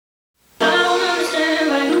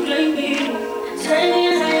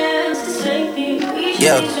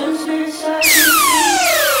Yeah.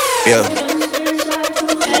 Yeah.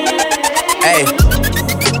 Hey.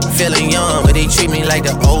 Feeling young, but they treat me like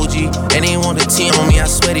the OG. And they want the T on me, I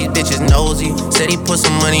swear these bitches nosy. Said he put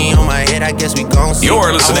some money on my head, I guess we gon' see. You're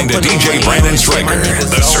listening to DJ Brandon Stryker,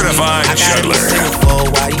 the certified juggler. For a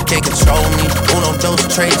while, you can't control me. Uno, those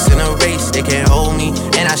traits in a race, they can't hold me.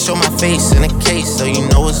 And I show my face in a case, so you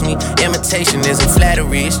know it's me. Imitation isn't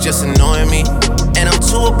flattery, it's just annoying me. And I'm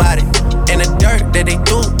too about it. And the dirt that they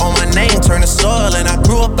threw on my name turned to soil, and I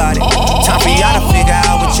grew about it. Time for y'all to figure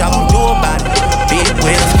out what y'all gon' do about it. Big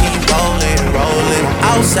wheels keep rolling, rolling.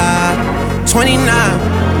 I'm outside, 29,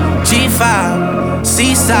 G5,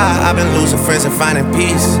 Seaside. I've been losing friends and finding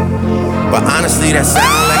peace. But honestly, that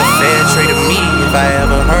sound like a fair trade to me. If I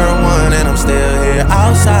ever heard one, and I'm still here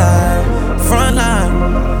outside, front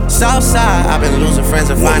line, south side. I've been losing friends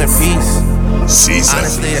and finding peace.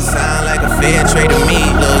 Honestly, it sound like a fair trade to me.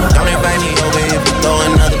 Look, don't invite me over if you throw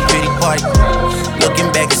another pretty party.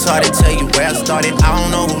 Looking back, it's hard to tell you where I started. I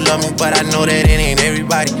don't know who loved me, but I know that it ain't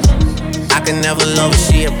everybody. I can never love her,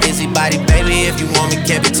 she a busybody. Baby, if you want me,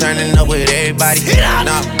 can't be turning up with everybody.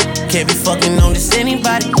 Nah, can't be fucking on just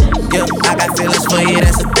anybody. Yeah, I got feelings for you,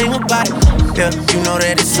 that's the thing about it. Yeah, you know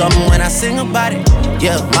that it's something when I sing about it.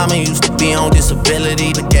 Yeah, mama used to be on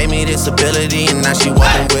disability, but gave me this ability, and now she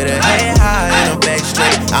walking with her head high and her back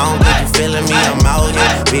straight. I don't think you feeling me, I'm out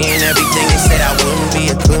here being everything they said I wouldn't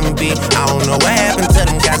be, I couldn't be. I don't know what happened to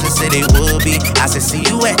them guys that said they would be. I said, see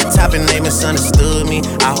you at the top and they misunderstood me.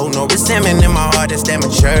 I hold no resentment in my heart, that's that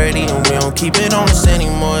maturity. And we don't keep it on us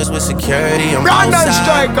anymore, it's with security. I'm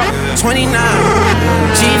outside, 29,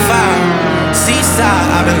 G5, Seaside.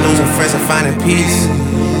 I've been losing friends and finding peace.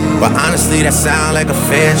 But honestly, that sound like a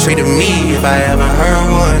fair trade to me. If I ever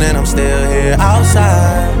heard one, and I'm still here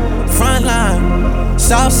outside, front line,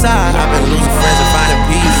 south side. I've been losing friends and finding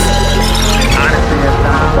peace. Honestly, that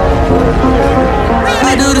sound like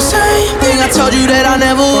I do the same thing I told you that I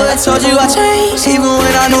never would. I told you I changed, even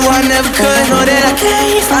when I knew I never could. Know that I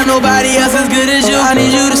can't find nobody else as good as you. I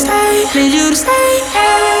need you to stay, need you to stay.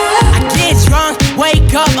 I get drunk,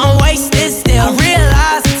 wake up, I'm wasted still. I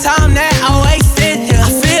realize the time that I wasted here.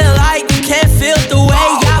 I feel like you can't feel the way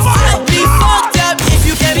I feel. Be fucked up if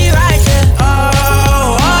you can't be right here.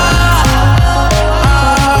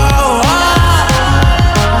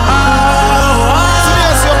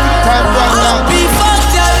 Be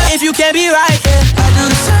fucked up if you can't be right here. I do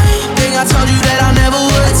the same thing I told you that I never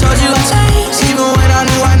would. I told you I changed, even when I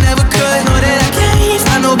knew I never could. Know that I can't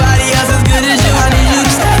find nobody else as good as you. I need you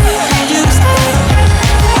to stay, need you to stay.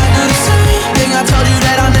 I do the same thing I told you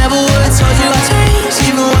that I never would. I told you I changed,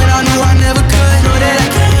 even when I knew I never could. Know that I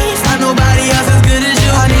can't find nobody else as good as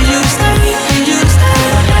you. I need you to stay, need you to stay.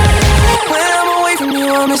 When I'm away from you,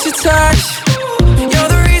 I miss your touch. You're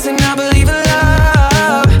the reason I believe in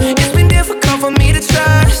love. It's been difficult for me to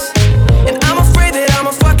trust, and I'm afraid that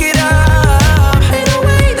I'ma fuck it up. Ain't no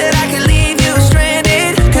way that I can leave you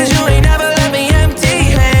stranded, cause you ain't never left me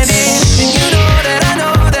empty-handed. And you know that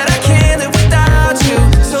I can't live without you.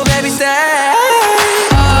 So baby, stay.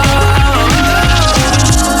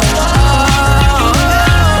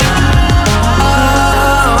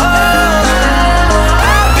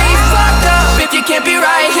 I'll be fucked up if you can't be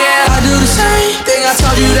right here. I do the same thing I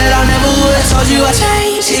told you that I never would. I told you I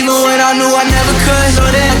changed, even when I knew I never could. Know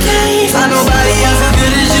that I can't find nobody else as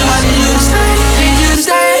good as you. I need you to stay, need you to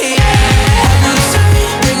stay. I do the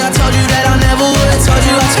same thing I told you that I never would. I told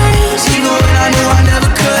you I changed, even when I knew I never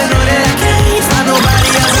could. Know that I can't find nobody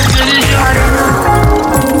else as good as you. I don't know.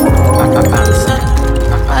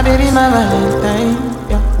 My baby, my Valentine,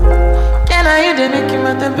 yeah. Can I hear the making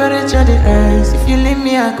my temperature the rise? If you leave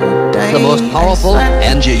me, I could die. The most powerful and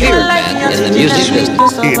engineered man in the music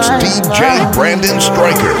business. It's DJ Brandon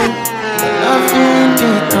Stryker.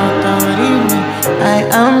 I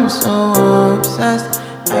am so obsessed.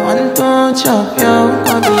 I want to chop your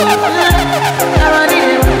body. I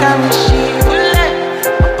didn't look at me, she will let.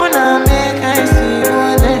 Open up, make I see you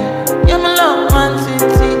there. You're my love, man,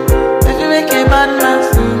 city. If you make a bad man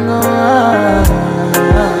sing,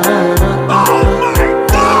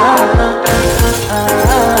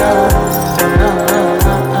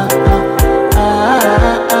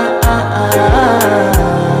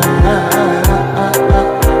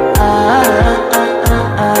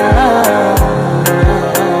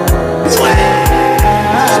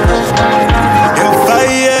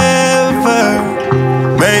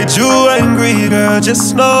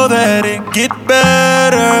 just know that it get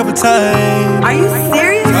better with time. Are you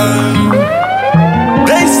serious?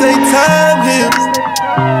 They say time heals.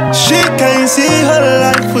 She can't see her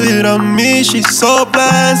life without me. She's so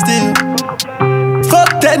blasted.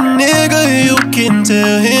 Fuck That nigga, you can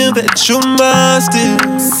tell him that you're mine still.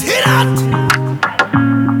 Sit up.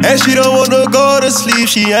 And she don't wanna go to sleep,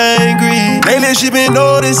 she angry. Lately she been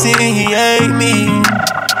noticing he ain't me.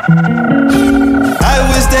 I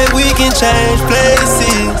wish that we can change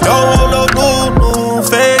places. Don't want no new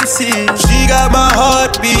faces. She got my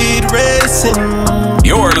heartbeat racing.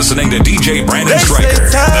 You're listening to DJ Brandon Stryker,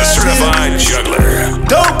 the certified juggler.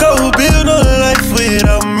 Don't go build a life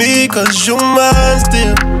without me, cause you're mine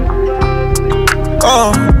still.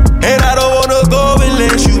 And I don't wanna go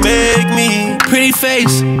unless you make me. Pretty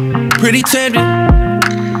face, pretty tempting,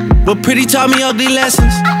 but pretty taught me ugly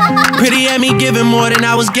lessons. Pretty had me giving more than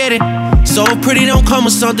I was getting. So if pretty don't come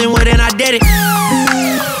with something, well then I did it.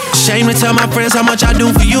 Shame to tell my friends how much I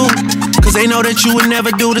do for you, cause they know that you would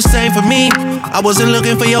never do the same for me. I wasn't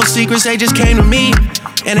looking for your secrets, they just came to me.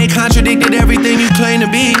 And they contradicted everything you claim to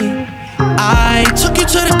be. I took you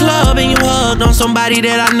to the club and you hugged on somebody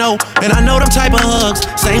that I know. And I know them type of hugs,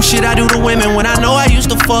 same shit I do to women when I know I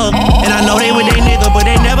used to fuck. And I know they were they nigga, but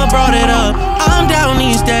they never brought it up. I'm down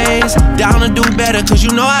these days, down to do better, cause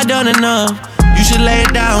you know I done enough. You should lay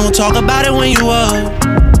it down, we'll talk about it when you up.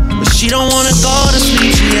 But she don't wanna go to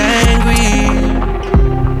sleep, she angry.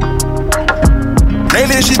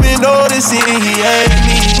 Lately she been noticing he ain't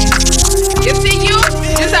me. You see you?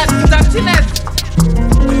 Just something else.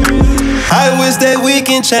 I wish that we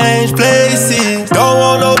can change places. Don't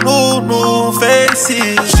want no new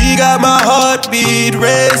faces. She got my heartbeat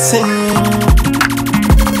racing.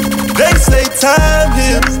 They say time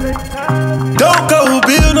heals. Don't go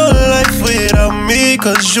build no life without me,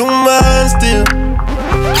 cause you're mine still.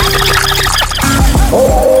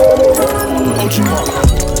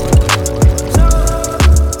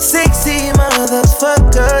 Sexy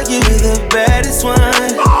motherfucker, you the baddest one.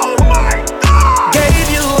 Oh my God! Gave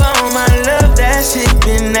you all my love, that shit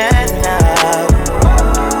been that now.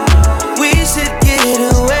 We should get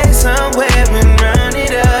away somewhere and run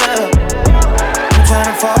it up. I'm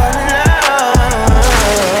tryna fall in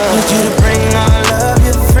love. Need you to bring all of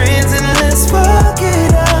your friends and let's fuck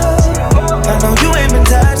it up. I know you ain't been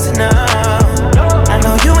touched enough. I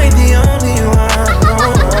know you ain't the only one.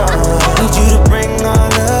 Need you to bring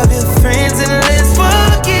all of your friends and let's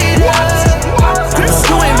fuck it up. I know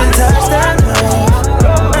you ain't been touched enough.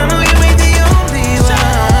 I know you ain't the only one.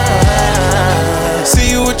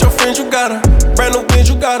 See you with your friends, you got her. Brand new bitch,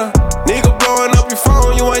 you got her. Nigga blowing up your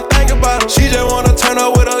phone, you ain't thinking about her. She just wanna turn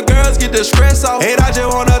up with her girls, get the stress off. And I just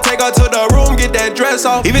wanna take her to the room, get that dress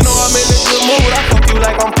off. Even though I'm in a good mood, I fuck you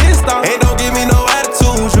like I'm pissed off. And don't give me no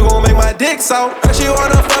attitude, you gon' make my dick soft. Her she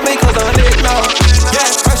wanna fuck me cause I'm lit now. Yeah,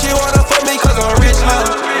 her she wanna fuck me cause I'm rich now.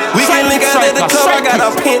 We can link out at the club, I got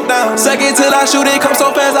her pinned down. Suck it till I shoot it, come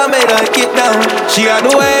so fast, I made her get down. She got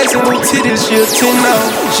no ass and no titties, she a 10 now.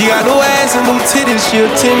 She got no ass and no titties, she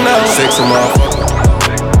a 10 now. Sexy motherfucker.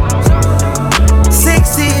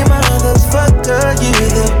 Sexy motherfucker, you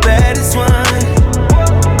the baddest one.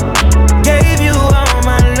 Gave you all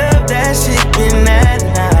my love, that shit been that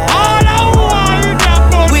now.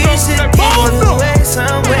 We should get away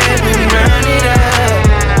somewhere and run it up.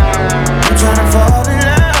 I'm tryna fall in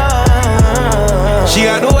love. She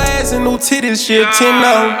got no ass and no titties, she a 10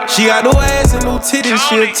 now. She got no ass and no titties,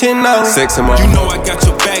 she a 10 now. Sexy motherfucker. You know I got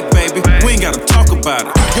your back, baby. We ain't gotta talk about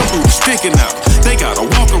it. Your booty sticking out. They gotta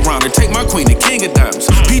walk around and take my queen to King of Diamonds.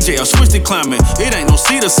 PJ, I switched it climbing. It ain't no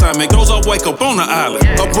seat assignment. Goes up, wake up on the island.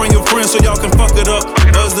 I'll bring your friends so y'all can fuck it up.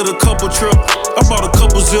 Us did a couple trip. I bought a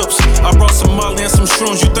couple zips. I brought some Molly and some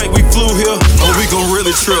shrooms. You think we flew here? Oh, we gon'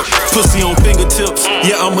 really trip. Pussy on fingertips.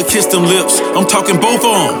 Yeah, I'ma kiss them lips. I'm talking both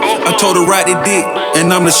arms. I told her ride the dick, and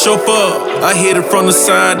I'm the chauffeur. I hit it from the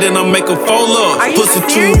side, then I make her fold up. Pussy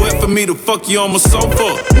too wet for me to fuck you on my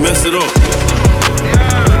sofa. Mess it up.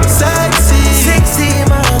 Sexy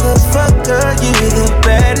motherfucker, you the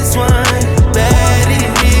baddest one. Baddest.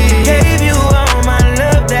 Gave you all my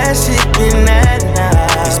love, that shit been that now.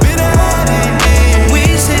 It's been we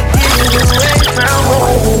should get away from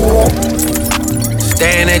home.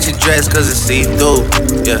 Staring at your dress cause it's see-through.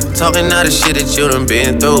 Yeah, talking all the shit that you done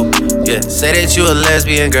been through. Yeah, say that you a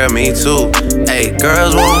lesbian, girl, me too. Hey,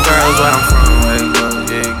 girls want girls where I'm from. Hey,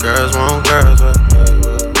 yeah, girls want girls where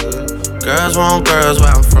girls want girls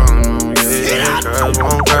where I'm from. Yeah, girls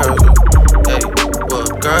want girls. Hey, well,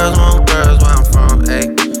 girls want girls where I'm from. Hey,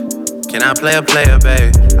 can I play a player,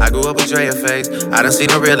 babe? I grew up with Drea face. I done seen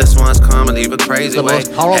the realest ones come and leave a crazy The way.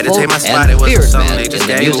 most powerful Had to take my spot, and it was a feared song man they just in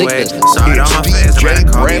the gave music away. business. Sorry to all my fans that might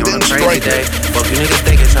call me on a Brandon crazy Stryker. day. Fuck you niggas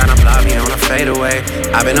thinking tryna block me on a fadeaway.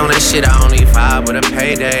 I been on that shit, I only vibe with a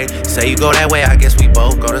payday. Say you go that way, I guess we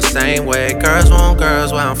both go the same way. Girls want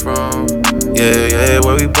girls where I'm from. Yeah,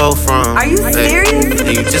 where we both from. Are you serious?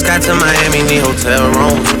 And you just got to Miami, need hotel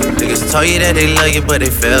rooms. Niggas told you that they love you, but they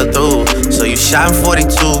fell through. So you shot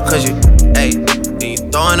 42, cause you, then you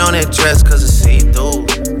throwing on that dress, cause it's see-through.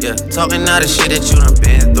 Yeah, talking all the shit that you done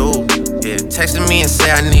been through. Yeah, texting me and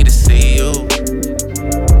say I need to see you.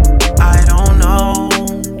 I don't know.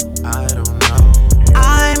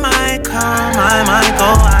 I might come, I might go,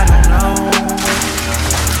 I don't know.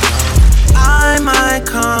 I might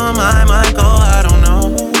come, I might go, I don't know.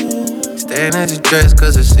 Staring at your dress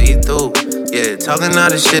cause it's see-through. Yeah, talking all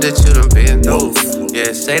the shit that you done been through.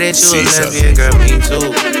 Yeah, say that you a lesbian, girl, me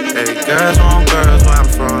too. Hey, girls want girls where I'm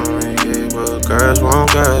from. Yeah, well, girls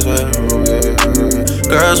want girls where I'm from.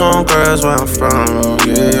 Yeah. Girls want girls where I'm from.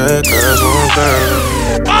 Yeah, girls want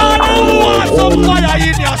girls. All who want some fire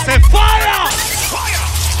in here, say fire!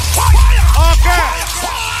 Okay.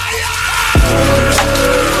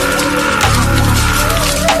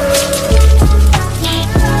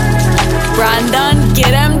 Brandon,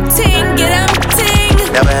 get him ting, get him ting.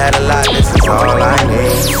 Never had a lot, this is all I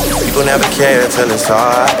need. People never care till it's all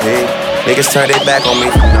I need. Niggas turn their back on me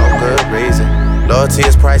for no good reason. Loyalty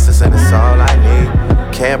is priceless and it's all I need.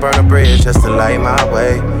 Can't burn a bridge just to light my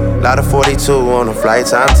way. Lot of 42 on the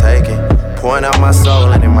flights I'm taking. Pouring out my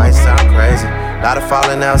soul and it might sound crazy. Lot of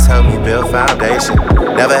falling outs help me build foundation.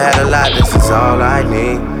 Never had a lot, this is all I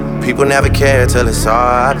need. People never care till it's all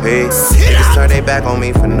I pay. Niggas turn their back on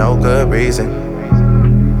me for no good reason.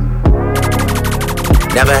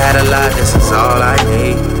 Never had a lot, this is all I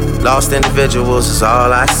need. Lost individuals is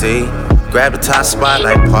all I see. Grab the top spot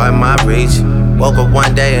like part of my reach. Woke up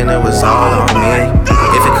one day and it was all on me.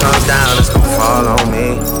 If it comes down, it's gon' fall on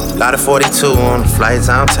me. Lot of 42 on the flights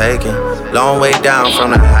I'm taking. Long way down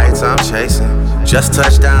from the heights I'm chasing. Just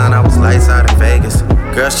touched down, I was lights out in Vegas.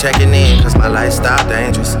 Girls checking in cause my lifestyle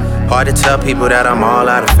dangerous. Hard to tell people that I'm all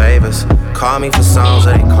out of favors. Call me for songs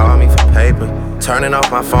or they call me for paper. Turning off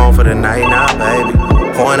my phone for the night now, baby.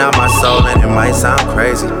 Pouring out my soul and it might sound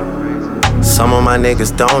crazy. Some of my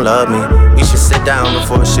niggas don't love me. We should sit down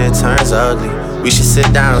before shit turns ugly. We should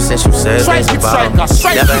sit down since you said things about me.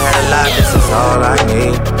 Never had a lot, this is all I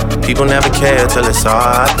need. People never care till it's all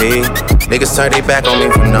I be. Niggas turn their back on me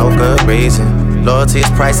for no good reason. Loyalty is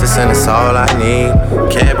priceless and it's all I need.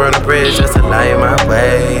 Can't burn a bridge just to light my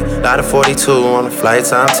way. Lot of 42 on the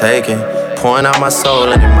flights I'm taking. Pouring out my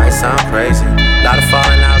soul and it might sound crazy. Lot of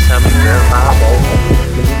falling outs help me build my way.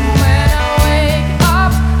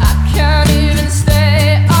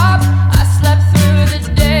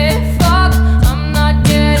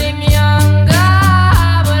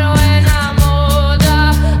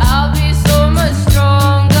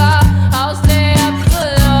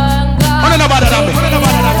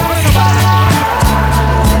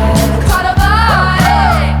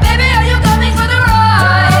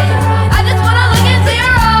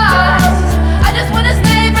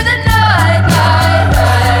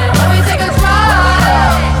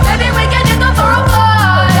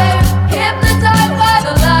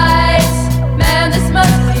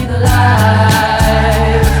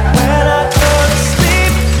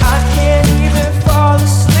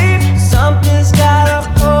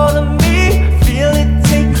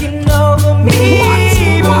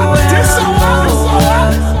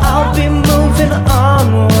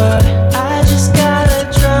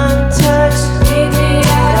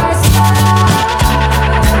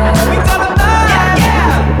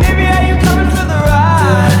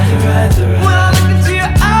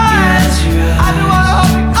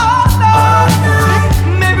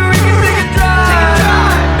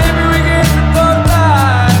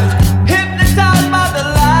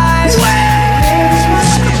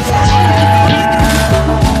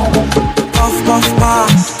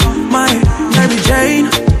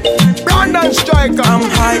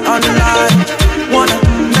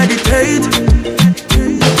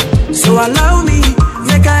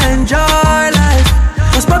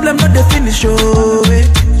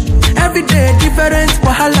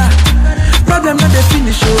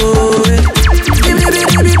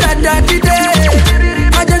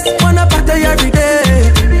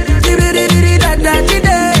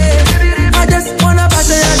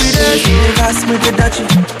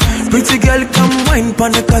 Pretty girl, come wine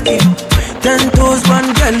pon the cocky. 10 toes, one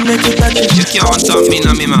girl, make it touch it. You can't talk me in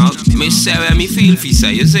my mouth. Me say where me feel fi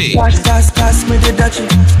say, you see. Pass me the dutchie.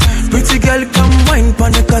 Pretty girl, come wine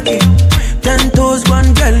pon the cocky. 10 toes,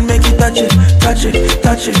 one girl, make it touch it. Touch it,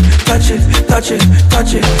 touch it, touch it, touch it,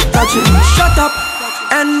 touch it, touch it. Shut up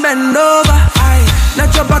and bend over. Aye.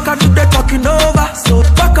 Let your back do the talking over. So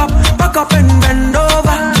back up and bend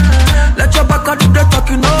over. Let your back do the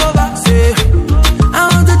talking over. Say, I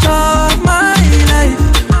want to talk my life.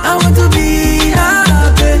 I want to be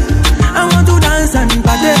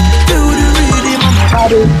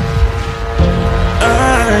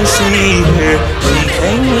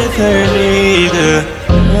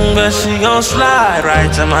slide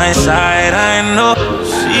right to my side. I know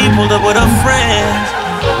she pulled up with her friends,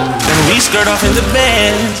 and we skirt off in the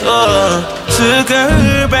Benz. Oh, took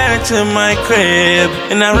her back to my crib,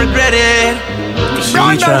 and I regret it. Cause she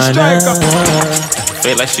tryna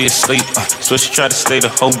feel like she asleep, so she tried to stay the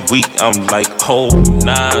whole week. I'm like, oh,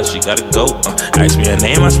 nah, she gotta go. Ask me her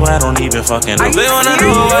name, I swear I don't even fucking know. They wanna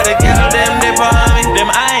know why the girl them dip on me. Them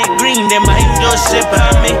I ain't green, them I ain't just sip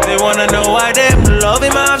on me. They wanna know why them love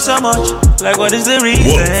him off so much. Like, what is the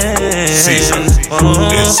reason? Season is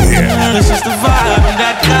here. It's just the vibe of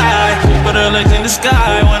that guy. Put her legs in the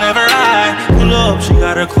sky whenever I pull up. She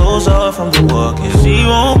got her clothes off from the walk, and she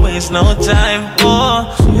won't waste no time. Oh,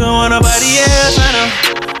 she don't want nobody else, I know.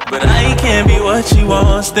 But I can't be what she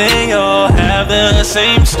wants. They all have the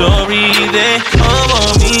same story. They all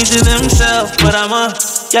want me to themselves, but I'm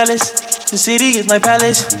jealous. The city is my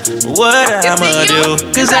palace. What I'ma do?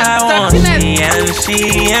 Cause I want she and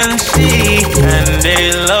she and she, and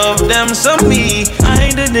they love them some me. I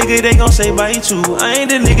ain't the nigga they gon' say bye to. I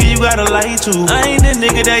ain't the nigga you gotta lie to. I ain't the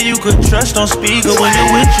nigga that you could trust on speaker when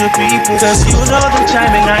you're with your people. Cause you know the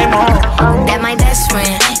timing I'm on. That my best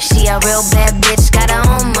friend. She a real bad bitch, got her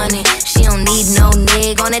own money. She don't need no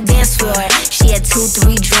nigga on the dance floor. She had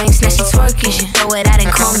 2-3 drinks, now she twerking. She throw it out and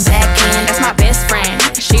come back in. That's my best friend.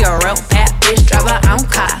 She a real bad bitch, drive her own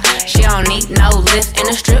car. She don't need no lift in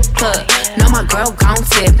a strip club. No, my girl gon'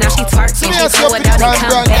 tip. Now she twerking, she throw it out and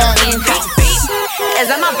come back in. Is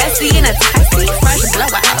that my bestie in a taxi? Fresh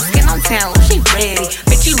blowout, skin on town, she ready.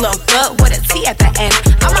 Bitch, you look good with a T at the end.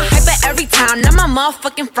 I'm a hyper every time, not my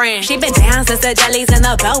motherfucking friend. She been down since the jellies and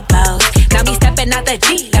the bobos. Now be stepping out the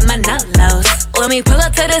G, let my nut lows. When we pull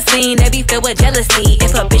up to the scene, they be filled with jealousy.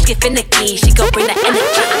 If a bitch get finicky, she gon' bring the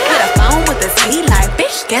energy. Put a phone with a C like,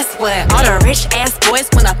 bitch, guess what? All the rich ass boys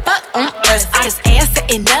wanna fuck on us. I just ass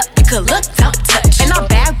sitting up, you could look, don't touch. And I'm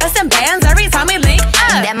back bustin' bands every time we link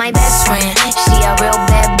up. That my best friend. She a real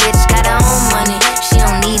bad bitch, got her own money. She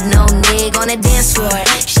don't need no nigga on the dance floor.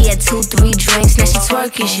 She had 2-3 drinks, now she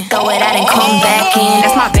twerking. She throw it out and come back in.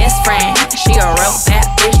 That's my best friend. She a real bad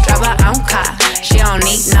bitch, drive her own car. She don't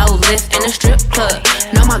need no lift in a strip club.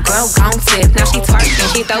 No, my girl gon' tip. Now she twerking,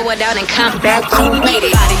 she throw it out and come back home. Body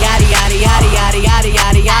yaddy yaddy yaddy yaddy yaddy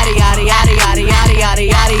yaddy yaddy yaddy yaddy yaddy yaddy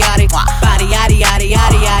yaddy yaddy. Body yaddy yaddy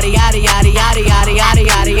yaddy yaddy yaddy yaddy yaddy yaddy yaddy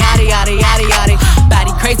yaddy yaddy yaddy yaddy yaddy.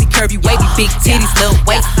 Body crazy, curvy, wavy, big titties, little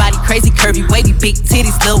waist. Body crazy, curvy, wavy, big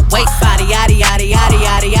titties, little waist. Body yaddy yaddy yaddy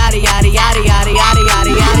yaddy yaddy yaddy yaddy yaddy yaddy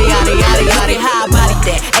yaddy yaddy yaddy yaddy yaddy. How I body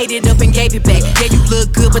that? Ate it up and gave it back. Yeah, you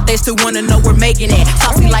look good, but they still wanna know we're making it.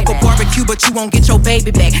 Saucy like a barbecue, but you won't get your baby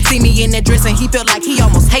back. See me in that dress and he felt like he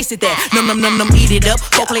almost tasted that. Num num num num, eat it up.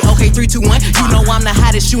 Go play okay, 3, 2, 1. You know I'm the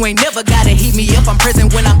hottest. You ain't never gotta heat me up. I'm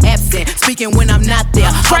present when I'm absent, speaking when I'm not there.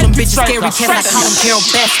 Call them bitches scary cats, I call them Carol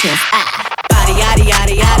Baskin. Body yaddy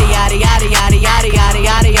yaddy yaddy yaddy yaddy yaddy yaddy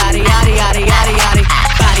yaddy yaddy yaddy yaddy yaddy yaddy yaddy.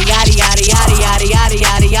 Body yaddy yaddy yaddy yaddy yaddy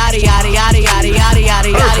yaddy yaddy yaddy yaddy yaddy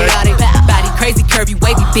yaddy yaddy yaddy yaddy. Body crazy, curvy,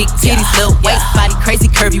 wavy, big titties, little waist. Body crazy,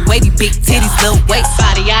 curvy, wavy, big titties, little waist.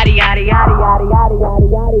 Body yaddy yaddy yaddy yaddy yaddy yaddy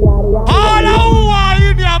yaddy yaddy yaddy. All who are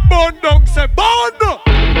in your bundle say bundle.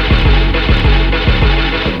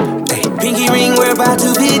 Pinky ring, we're about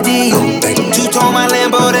to be deep. Two-tone my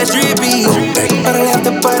Lambo, that's drippy. But I left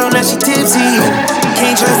the bottle, now she tipsy.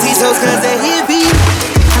 Can't trust these hoes cause they hippie.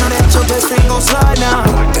 I know that your best friend gon' slide now.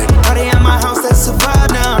 Party at my house, that's a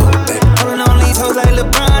vibe now. Holding on these hoes like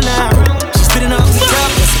LeBron now. She spitting off the top,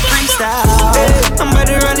 that's a freestyle. Hey, I'm about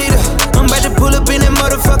to run it up. I'm about to pull up in that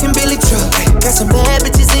motherfucking Billy truck. Got some bad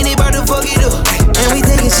bitches in it, about to fuck it up. And we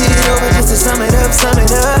taking shit over just to sum it up, sum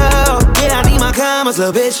it up. Yeah, I need my commas,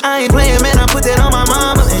 little bitch. I ain't playing, man, I put that on my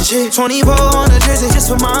mama and shit. 24 on the jersey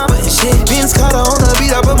just for mama and shit. Vince Carter on the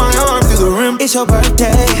beat, I put my arm through the rim. It's your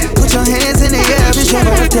birthday, put your hands in the air, it's your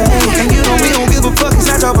birthday. And you know we don't give a fuck,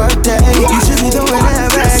 it's not your birthday. You should be doing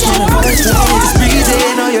that back on the first day. Just breathe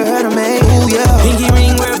in, know you heard of me, ooh yeah. Pinky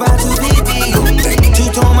ring, we're about to be deep.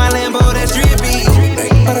 Two-tone my Lambo, that's drippy.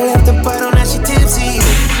 But I left the bottle, now she tipsy.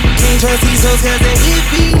 Can't trust these hoes cause they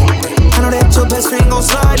hippie. I know that your best friend gon'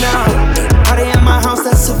 slide now. Party at my house,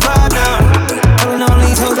 that's a vibe now. Holding on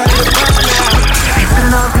these hoes like LeBron now.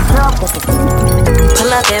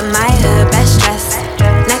 Pull up in my hood, best dress.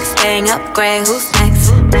 Next thing, upgrade, who's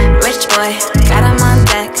next? Rich boy, got him on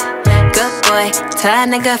deck. Good boy, tell that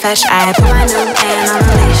nigga fetch. I put my new man on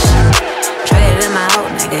a leash. Traded in my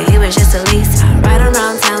old nigga, he was just a lease. I ride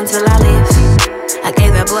around town till I leave. I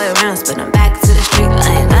gave that boy rounds, but I'm back to the street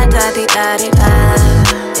like la-da-dee-da-dee-da.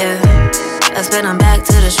 Yeah, I spin him back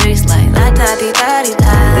to the streets like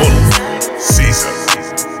la-da-dee-da-dee-da. Season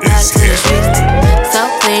is here. So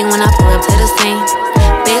clean when I pull up to the scene.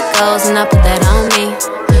 Big gold clothes and I put that on me.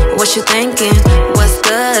 What you thinking? What's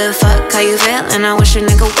good? Fuck, how you feeling? I wish a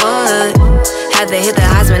nigga would. Had to hit the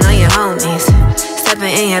Heisman on your homies.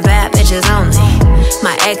 Stepping in your bad bitches only.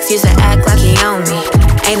 My ex used to act like he owned me.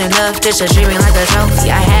 Ain't enough, just dreaming like a trophy.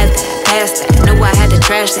 I had that, passed that, knew I had to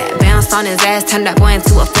trash that. Bounced on his ass, turned that boy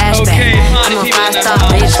into a flashback. I'm a 5-star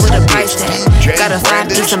bitch with a price tag. Gotta find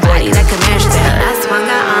me somebody that can match that. Last one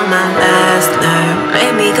got on my last nerve.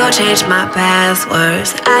 Made me go change my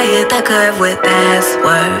passwords. I hit the curve with that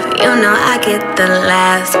swerve. You know I get the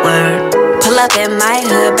last word. Pull up in my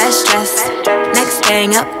hood, best dress. Next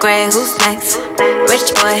thing, upgrade, who's next?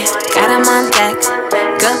 Rich boy, got him on deck.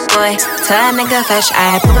 Good boy, tell that nigga fetch.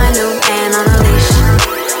 I put my new man on a leash.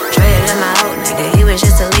 Traded in my old nigga, he was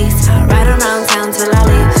just a lease. I ride around town till I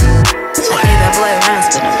leave. I gave that boy around,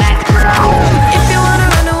 spin him back. If you wanna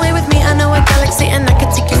run away with me, I know a galaxy and I can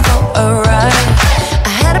take you for a ride.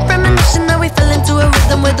 I had a premonition that we fell into a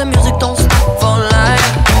rhythm where the music don't stop for life.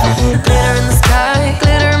 Glitter in the sky,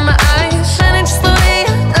 glitter in my eyes, shining just the way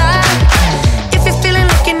I like. If you're feeling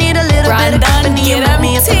like you need a little bit of company, you want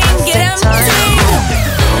me at the perfect time.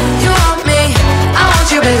 You want me, I want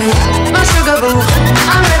you, baby. My sugar boo,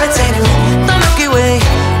 I'm levitating. The Milky Way,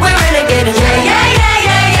 we're renegading. Yeah, yeah, yeah,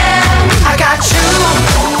 yeah, yeah. I got you,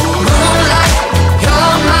 moonlight.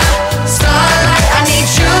 You're my starlight. I need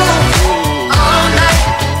you all night.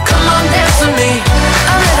 Come on, dance with me.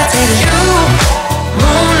 I'm levitating. You,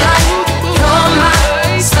 moonlight. You're my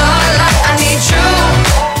starlight. I need you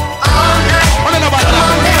all night. Come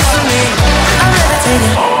on, dance with me. I'm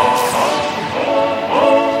levitating.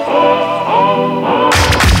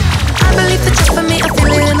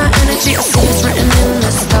 I see it's written in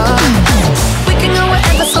the stars. We can go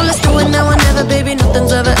wherever, so let's do it now or never. Baby,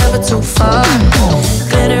 nothing's ever too far.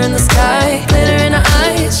 Glitter in the sky, glitter in our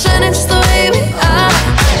eyes, shining just the way we are.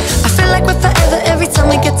 I feel like we're forever every time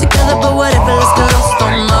we get together, but whatever, let's get lost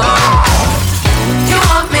on Mars. You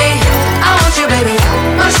want me, I want you, baby.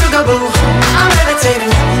 My sugar boo, I'm levitating.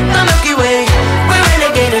 The Milky Way, we're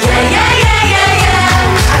renegading. Yeah, yeah, yeah, yeah,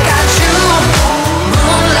 yeah. I got you,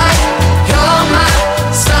 moonlight. You're my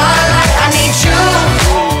starlight. I need you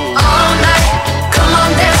all night. Come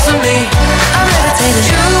on, dance with me. I'm levitating.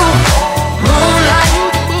 You, moonlight.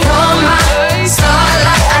 You're my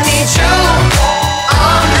starlight. I need you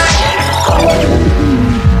all night.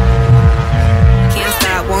 Can't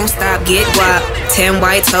stop, won't stop, get guap. 10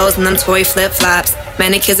 white toes and them toy flip-flops.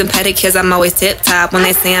 Manicures and pedicures, I'm always tip-top. When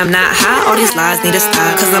they say I'm not hot, all these lies need to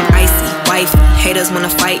stop. Cause I'm icy, wifey, haters wanna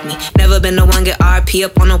fight me. Never been the one get RP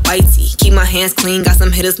up on a whitey. Keep my hands clean, got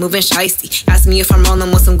some hitters moving shicey. Ask me if I'm rolling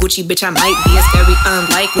with some Gucci, bitch, I might be. It's very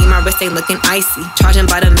unlikely, my wrist ain't looking icy. Charging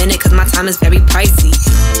by the minute, cause my time is very pricey.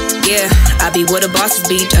 Yeah, I be where the bosses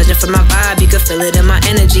be. Judging from my vibe, you can feel it in my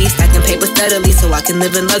energy. Stacking paper steadily so I can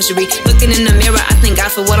live in luxury. Looking in the mirror, I thank God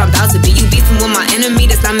for what I'm about to be. You beefing with my enemy,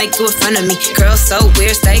 does not make you a friend of me. Girl, so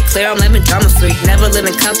weird, stay clear, I'm living drama free. Never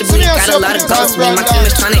living comfortably, got a lot of goals for me. My team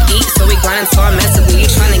is trying to eat, so we grinding tormentally. You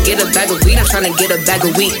trying to get a bag of weed, I'm trying to get a bag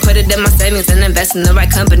of wheat. Put it in my savings and invest in the right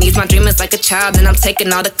companies. My dream is like a child and I'm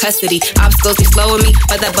taking all the custody. Obstacles be slowing me,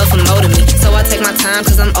 but that buff molding me. So I take my time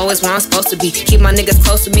cause I'm always where I'm supposed to be. Keep my niggas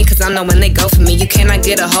close to me cause I know when they go for me. You cannot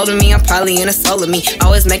get a hold of me, I'm probably in a soul of me.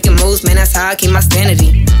 Always making moves, man, that's how I keep my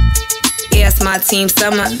sanity. Yeah, it's my team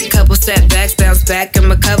summer. Couple setbacks, bounce back and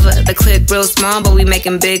recover. The clip real small, but we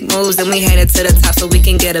making big moves. And we headed to the top so we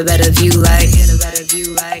can get a better view like.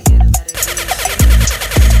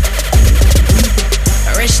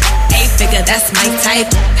 Rich, 8-figure, that's my type.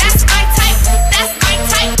 That's my type, that's my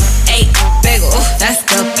type. 8-figure, that's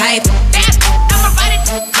the pipe. I'ma ride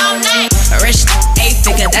it all night. Rich,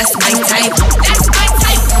 8-figure, that's my type. That's my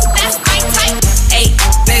type, that's my type.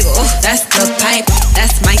 8-figure, that's the pipe.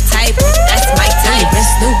 That's my type, that's my type.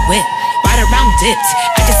 Wrist, new whip, ride around dipped.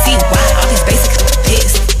 I can see why all these basic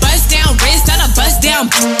pissed. Bust down wrist, not a bust down.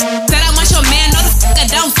 Said I want your man, no the fuck I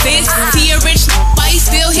don't fit. See a rich, why he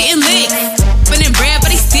still hitting licks? Spinning bread, but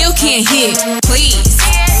he still can't hit. Please,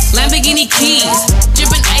 Lamborghini keys,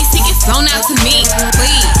 dripping ice, he get flown out to me.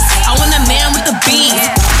 Please, I want a man with the beats.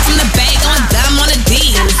 From the bag on dime on a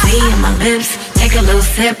D. Hennessy in my lips, take a little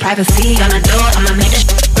sip. Privacy on the door, I'ma make this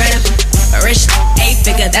grip. Rich,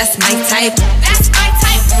 8-figure, that's my type. That's my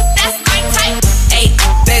type, that's my type.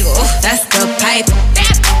 8-figure, that's the pipe.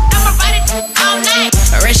 I'ma ride it all night.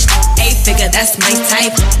 Rich, 8-figure, that's my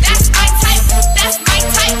type. That's my type, that's my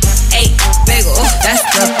type. 8-figure, that's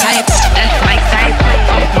the pipe. That's my type.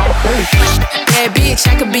 Yeah, bitch,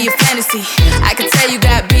 I could be a fantasy. I can tell you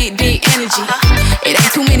got big, deep energy. It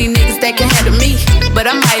ain't too many niggas that can handle me, but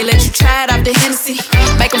I might let you try it off the Hennessy.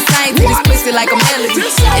 Make them sing to this pussy like a melody.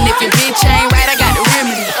 And if your bitch ain't right, I got the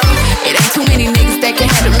remedy. many niggas that can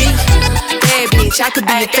handle me. Bad bitch, I could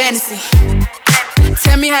be a fantasy.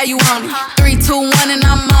 Tell me how you want it. 3, 2, 1 and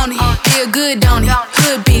I'm on it. Feel good, don't it?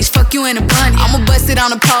 Hood bitch, fuck you in a bunny. I'ma bust it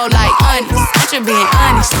on the pole like honest. I'm just being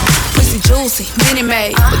honest. Pussy juicy, mini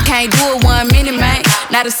made, but can't do it 1 minute, man.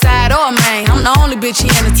 Not a side or a main. I'm the only bitch he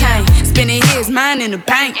entertain. Spending his mind in the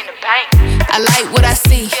bank. I like what I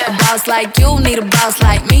see. A boss like you need a boss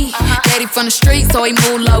like me. Daddy from the street, so he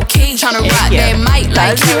move low key. Tryna rock that mic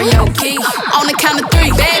like karaoke. On the count of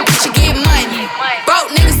 3, bad bitch, you get money. Broke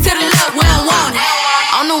niggas to the left, we don't want it.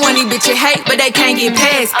 I'm the one these bitches hate, but they can't get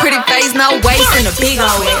past. Pretty face, no waist, and a big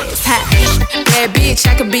old ass. Bad bitch,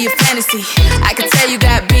 I could be a fantasy. I can tell you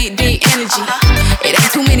got big, deep energy. It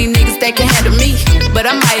ain't too many niggas that can handle me, but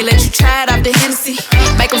I might let you try it off the Hennessy.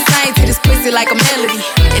 Make them sing to this pussy like a melody.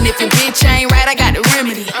 And if your bitch ain't right, I got the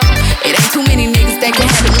remedy. It ain't too many niggas that can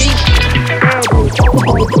handle me.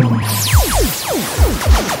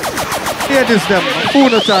 Hear this them,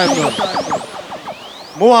 Uno time now.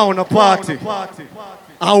 More on a party.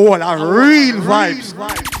 I want a real vibes.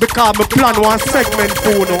 Because me plan one segment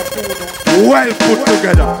for Uno. Well put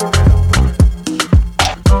together.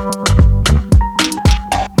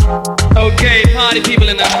 Okay, party people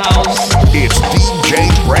in the house. It's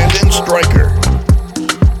DJ Brandon Stryker.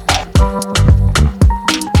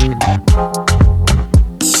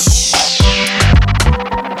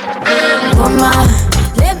 Woman,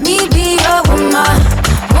 let me be your woman.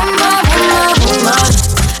 Woman, woman, woman.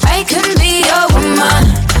 I can be your woman.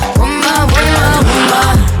 Woman, woman,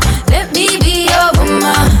 woman. Let me be your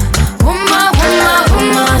woman. Woman, woman,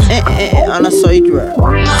 woman. On a side track.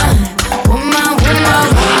 Woman, woman, woman,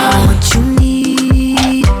 woman. What you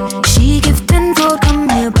need? She give 10-fold, come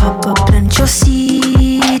here, papa, plant your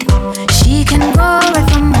seed. She can grow right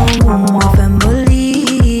from her womb of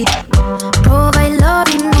family. Provide love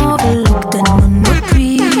in overlooked and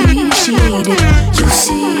unappreciated. You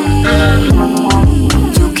see,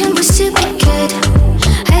 you can reciprocate.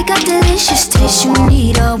 I got delicious taste. You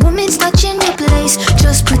need a woman's touch in your place.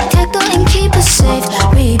 Just protect her and keep her safe.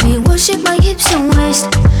 Baby, worship my hips and waist.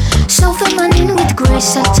 So feminine with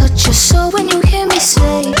grace. I touch your soul when you hear me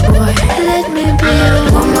say, boy, let me be your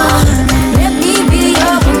woman. Let me be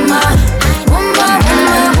your woman. Woman,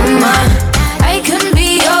 woman, woman. I can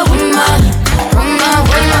be your woman. Woman,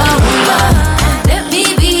 woman, woman. Let me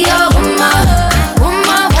be your woman.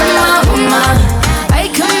 Woman, woman, woman. I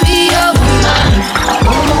can be your woman.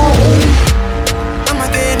 I'ma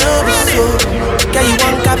get no be so. Girl, you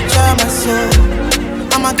won't capture my soul.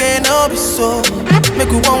 I'ma get no be so. Make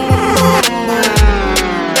you want more.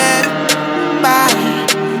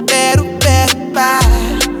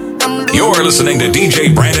 You're listening to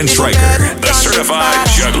DJ Brandon Stryker, the certified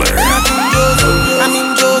juggler. I'm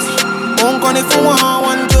in Josie. Won't call it for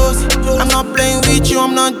one Josie. I'm not playing with you,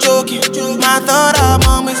 I'm not joking. My thought of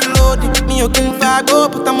mom is loaded. Me, you can fag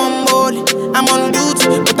up, but I'm on board. I'm on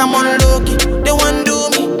duty, but I'm on low-key. They want do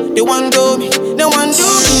me, they want do me. They want do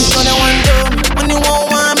me, so they want do me. When you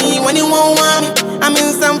won't want me, when you won't want me. I'm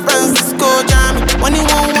in San Francisco, Jamie. When you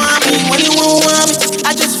won't want me, when you won't want me.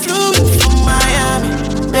 I just flew in from Miami.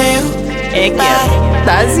 Hey,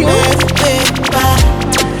 that's you.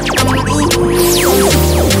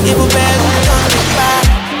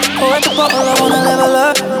 Pour at the bottle, I wanna level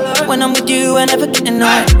up. When I'm with you, I never get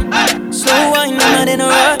enough. Slow wine, I'm not in a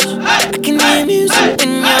rush. I can hear music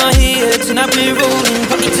when you're here. Tonight we're rolling,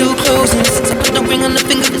 got me too close. And since I put the ring on the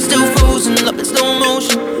finger, it's still frozen. Love in slow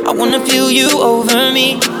motion, I wanna feel you over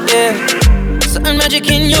me, yeah. Something magic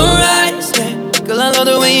in your eyes, yeah. Girl, I love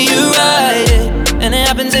the way you ride it. And it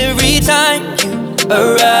happens every time you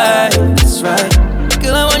arrive, that's right.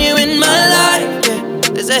 Girl, I want you in my life, yeah.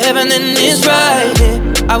 There's a heaven and it's right, yeah.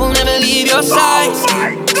 I will never leave your side,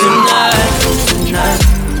 tonight.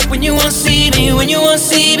 When you won't see me, when you won't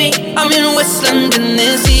see me, I'm in West London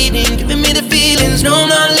this evening. Giving me the feelings, no I'm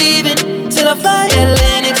not leaving till I fly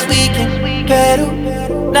LA next weekend. Peru,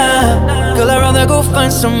 nah, girl, I'd rather go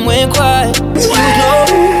find somewhere quiet. You know.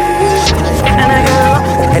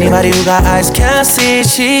 Anybody who got eyes can't see.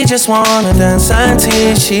 She just wanna dance and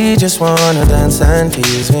tease. She just wanna dance and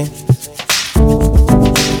tease me.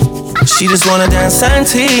 She just wanna dance and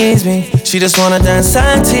tease me. She just wanna dance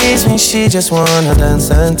and tease me. She just wanna dance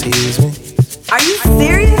and tease me. Are you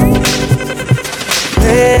serious?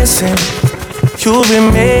 Listen, you've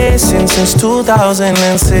been missing since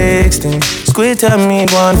 2016. Squid tell me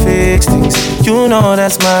go and fix things. You know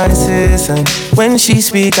that's my decision. When she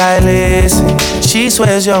speak, I listen. She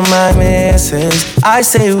swears you're my missus. I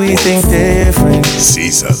say we think different.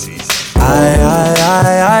 Caesar.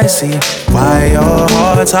 I see why your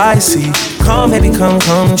heart's icy. Come, baby, come,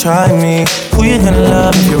 try me. Who you gonna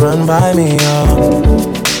love if you run by me, oh?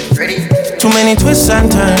 Ready? Too many twists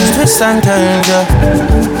and turns, yeah.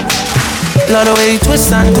 Love the way you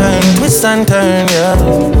twist and turn, yeah.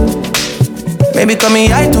 Maybe call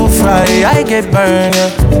me I too fry, I get burned, yeah.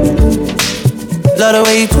 Love the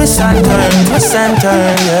way you twist and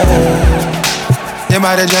turn, yeah. Your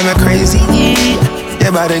body drive me crazy,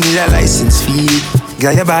 your body need a license fee.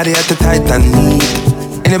 Got your body at the Titanic.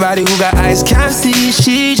 Anybody who got eyes can't see.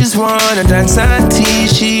 She just wanna dance and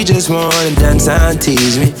tease. She just wanna dance and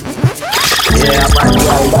tease me. Yeah, I'm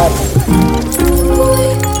like that.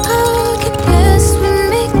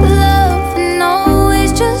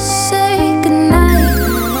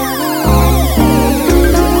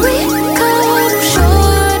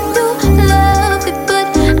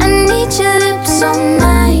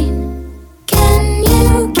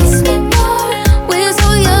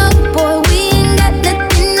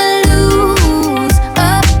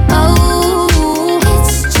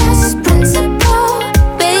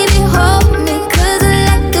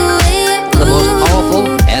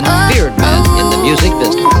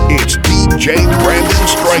 It's DJ Brandon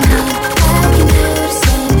Stryker.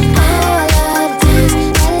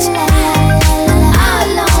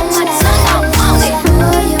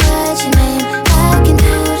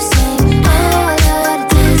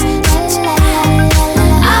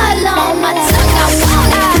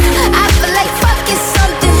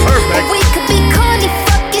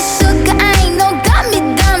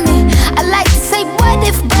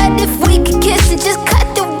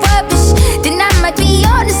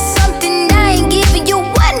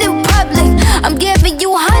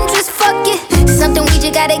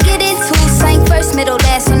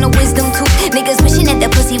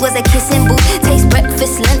 Was a kissing booth. Taste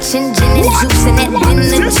breakfast, lunch, and gin and juice. And that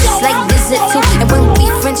dinner just like dessert too. And when we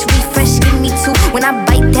French refresh, give me two. When I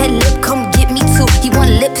bite that lip, come get me two. He want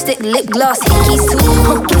lipstick, lip gloss, hickeys too.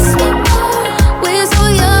 Oh, kiss me more. We're so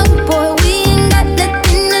young, boy. We ain't got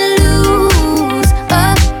nothing to lose.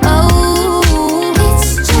 Oh, oh.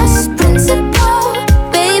 It's just principle.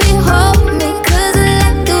 Baby, hold me, 'cause I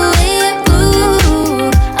like the way it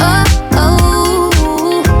moves. Oh, oh.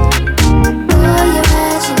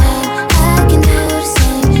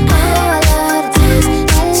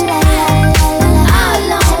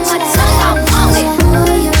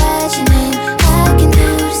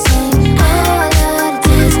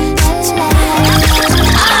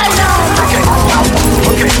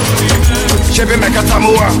 Chebe make a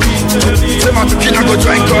Samoa. Say my tukina go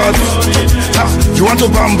join God. You want to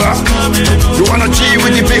bamba? You wanna G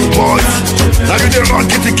with the big boys? Now you the wrong,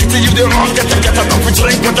 kitty, you the wrong, get a don't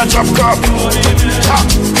drink, get a drop cup.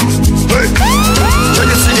 Hey, can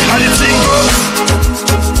you see how the thing goes?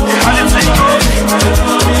 How the thing goes?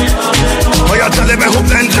 Oh, you're telling me who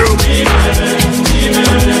blend you?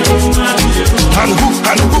 And who?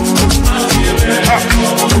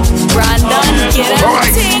 Brandon, get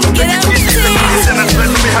everything, get everything.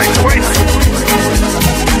 Behind the weight.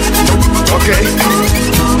 Okay.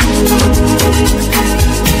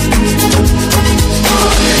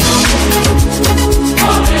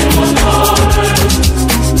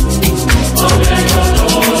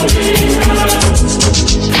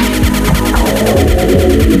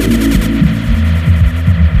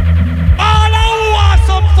 All I want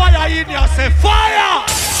some fire in you, say fire!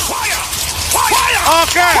 Fire! Fire!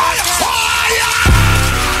 Okay. Fire!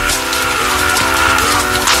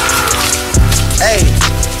 Hey,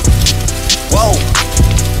 whoa,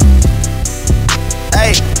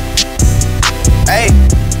 hey, hey.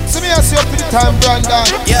 See me as you up in the time, Brandon.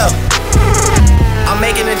 Yeah. I'm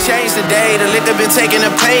making a change today. The liquor been taking the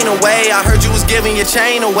pain away. I heard you was giving your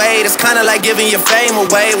chain away. That's kinda like giving your fame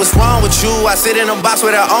away. What's wrong with you? I sit in a box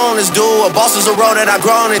where the owners do. A boss is a road that I've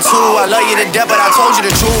grown into. I love you to death, but I told you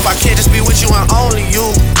the truth. I can't just be with you and only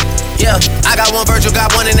you. Yeah, I got one Virgil, got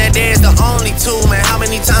one, and that day is the only two, man. How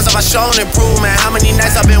many times have I shown improvement? How many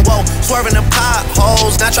nights I've been woke, swerving the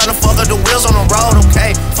potholes, not trying to fuck up the wheels on the road,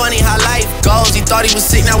 okay? Funny how life goes. He thought he was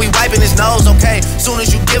sick, now we wiping his nose, okay? Soon as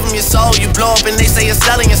you give him your soul, you blow up and they say you're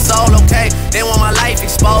selling your soul, okay? They want my life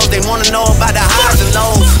exposed, they wanna know about the highs and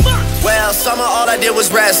lows. Well, summer all I did was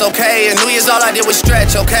rest, okay? And New Year's all I did was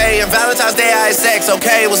stretch, okay? And Valentine's Day I had sex,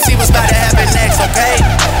 okay? We'll see what's about to happen next, okay?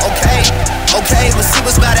 Okay, okay, we'll see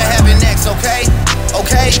what's about to happen next, okay?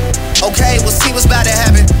 Okay, okay, we'll see what's about to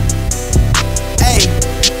happen. Hey,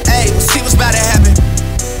 hey, we'll see what's about to happen.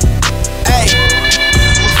 Hey,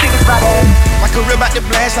 we'll see what's about to happen. My career about to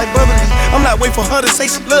blast like bubbly. I'm not waiting for for her to say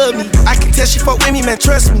she love me. I can tell she fuck with me, man,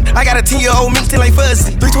 trust me. I got a 10-year-old me still like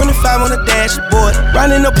fuzzy. 325 on the dashboard,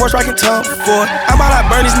 riding the Porsche, rocking Tom Ford. I'm about to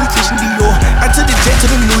burn this new Christian Dior. I took the jet to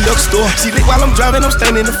the New York store. She lit while I'm driving, I'm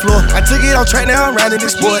standing the floor. I took it on track, now I'm riding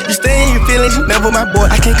this sport. You stay in your feelings, you never my boy.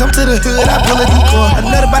 I can't come to the hood, I pull a decoy.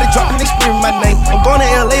 Another body drop me, they scream my name. I'm going to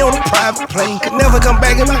LA on a private plane. Could never come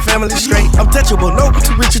back and my family straight. I'm touchable, no, I'm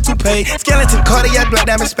too rich or too paid. Skeleton, cardiac, black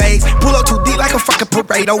diamond spades. Pull up too deep like a fucking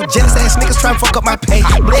parade. Oh, jealous ass niggas try to fuck up my pay.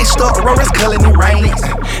 Black star, Aurora's color in rain.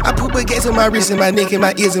 I put baguettes in my wrist and my neck and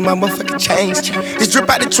my ears and my motherfucking chains. This drip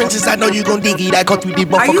out the trenches, I know you gon' dig it. I go through these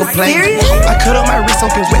motherfucking planes. I cut up my wrist,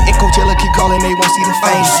 open wet and Coachella keep calling, they won't see the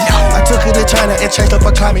fame. I took her to China and changed up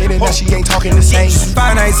her climate and now she ain't talking the same.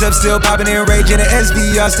 5 nights up, still popping and raging. The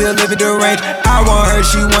SVR still living the range. I want her,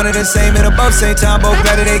 she wanted the same. And above same time, both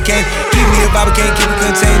glad that they came. Keep me a Bible, can't keep it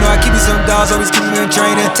contained. No, I keep me some dogs, always keep me in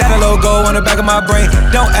training. Tat a logo on the back of my brain.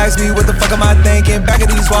 Don't ask me what the fuck am I thinking. Back of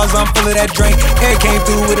these walls, I'm full of that drink. Air came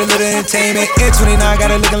through with a little entertainment. Air 29 got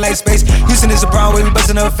it looking like space. Houston is a problem with me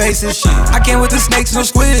busting her faces. Shit. I came with the snakes, no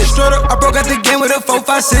squid. Straight up, I broke out the game with a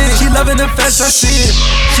 4-5-6. She loving the fest, I see it.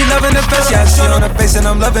 She loving the fest, yeah, I see it on her face. And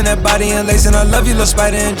I'm loving that body and lace. And I love you, little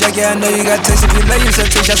Spider and Jack. Yeah, I know you got taste. If you love you, so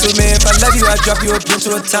take shots with me. If I love you, I drop you a pin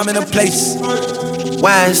to a time and a place.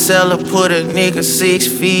 YSL put a nigga 6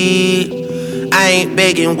 feet. I ain't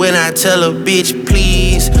begging when I tell a bitch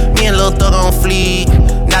please. Me and Lil Thug on fleek.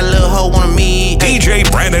 Not a little hoe wanna meet. DJ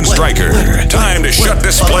Brandon Stryker. Time to shut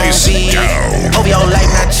this place down. Over your life,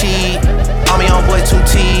 not cheat. On me on boy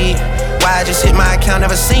 2T. Why I just hit my account,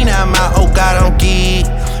 never seen that amount. Oh God, I'm geek.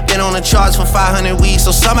 Been on the charts for 500 weeks,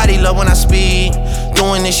 so somebody love when I speak.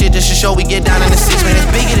 Doing this shit just to show we get down in the 6, man, it's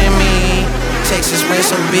bigger than me. Texas rain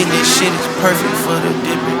so big, this shit is perfect for the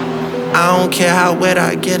dipping. I don't care how wet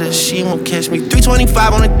I get her, she won't catch me.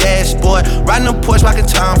 325 on the dashboard, riding the Porsche, rocking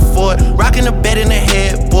Tom Ford, rocking the bed in the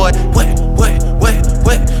headboard. What?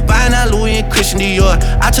 Buying out Louis and Christian Dior.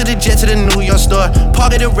 I took the jet to the New York store,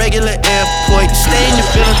 park at a regular airport. You stay in your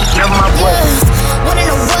feelings, but never my boy. Wanna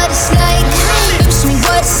know what it's like? Show me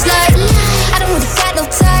what it's like. I don't really got no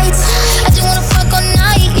tights. I just wanna fuck all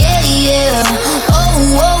night, yeah.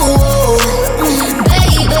 Oh,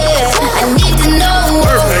 baby, I need to know.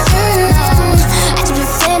 I just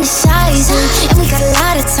been fantasizing, and we got a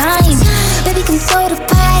lot of time. Baby, come throw the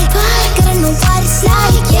pipe. Gotta know what it's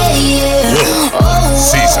like, yeah. Oh,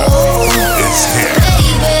 Caesar is here.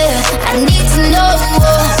 Baby, I need to know.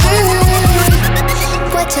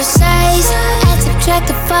 What's your size? I subtract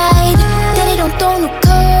the fight. Daddy don't throw no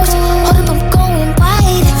curves. Hold up, I'm going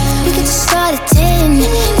wide. We could just start at 10,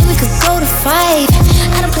 then we could go to 5.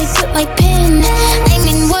 I don't play with my pen. I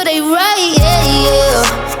mean what I write, yeah.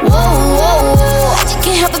 Whoa. I just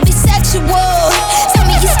can't help but be sexual. Tell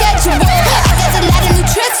me your schedule. I got a lot of new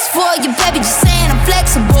tricks for you, baby. Just saying I'm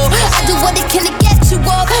flexible. I do what I can to get you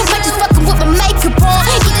up. Might just fucking with my makeup on.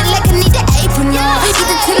 Eat it like I need an apron on. Eat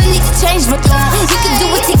it till I need to change my tone. You can do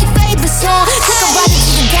it to your favorite song. Talk about it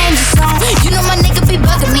to the game just on. You know my nigga be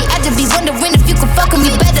bugging me. I just be wondering if you can fuck with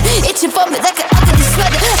me better. Itching for me like an ugly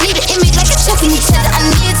sweater. Need an image like a chucking each other. I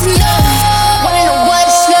need to know. Wanna know what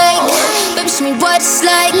it's like? Baby, show me what it's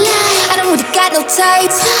like. I don't really got no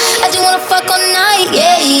tights. I just wanna fuck all night,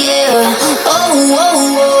 yeah.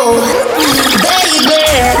 Oh, baby.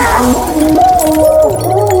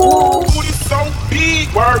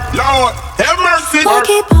 Work, Lord, have mercy. I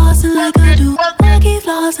keep pausing like I do. I keep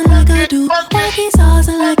flossing like I do. I keep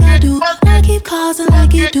saucing like I do. I keep causing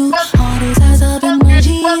like you do. All these eyes up in my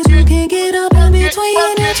jeans. You can't get up in between.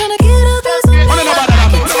 You're trying to get up in some me. I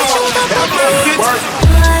can touch you with my feet.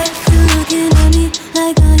 Why you looking at me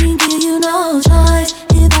like I ain't give you no choice?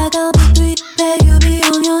 If I count to 3, then you be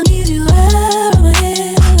on your knees. You have my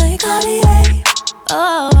head like Cartier.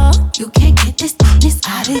 Oh, you can't get this thickness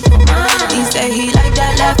out of your mind. He say he like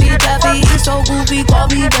that Laffy Taffy. He's so goofy, call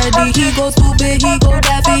me daddy. He go stupid, he go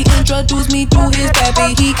daffy. Introduce me to his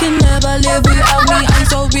pappy. He can never live without me. I'm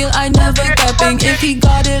so real, I never capping. If he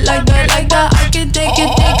got it like that, I can take it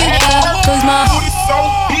back. Cause my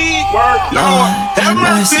Lord, have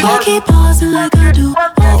mercy. I keep pausing like I do.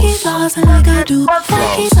 I keep flossing like I do.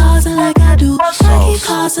 I keep saucing like I do. I keep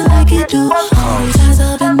causing like you do. All these eyes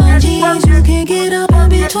up in my jeans. You can't get up in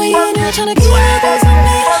between. You're trying to get up on some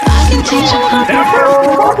me. I can teach you how to.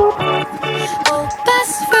 Oh,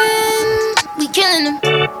 best friend, we killing them.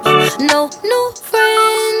 No new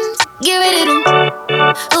friends, get rid of them.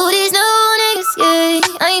 Oh, these new niggas, yeah,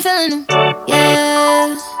 I ain't feeling them,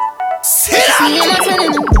 yeah. See, I'm not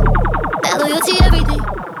feeling them. That loyalty, everything.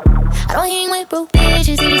 I don't hang with broke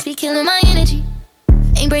bitches, they just be killing my energy.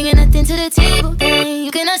 Ain't bringing nothing to the table, then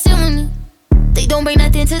you cannot sit with me. They don't bring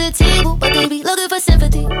nothing to the table, but they be looking for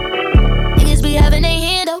sympathy. Niggas be having their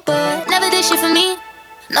hand up, but never did shit for me.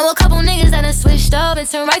 Know a couple niggas that done switched up and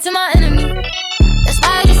turned right to my enemy. That's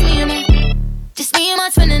why just me and my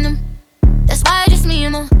twin in them. That's why just me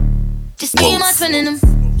and my twin in them.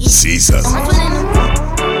 Yeah. Caesar. I'm a twin in them.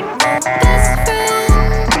 Best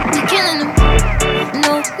friend, we killing them.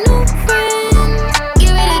 No new friend,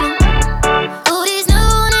 get rid of them. Oh, these new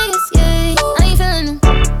niggas, yeah, I ain't feeling them,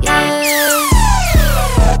 yeah.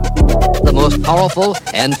 The most powerful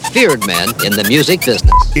and feared man in the music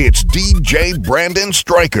business. It's DJ Brandon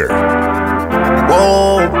Stryker.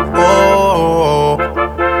 Whoa, whoa,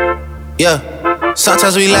 yeah.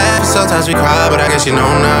 Sometimes we laugh, sometimes we cry, but I guess you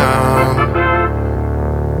know now.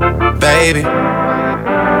 Baby,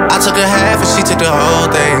 I took a half and she took the whole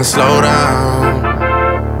thing. Slow down.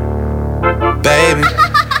 Baby,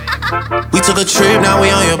 we took a trip, now we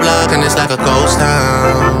on your block and it's like a ghost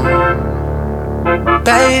town.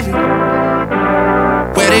 Baby,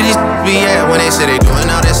 where did these be at when they say they doing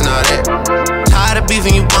all this and all that? Tired of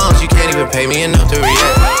beefing you bums, you can't even pay me enough to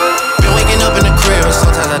react. Been waking up in the crib and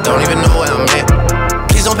sometimes I don't even know where I'm at.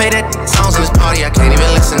 Please don't pay that songs in this party, I can't even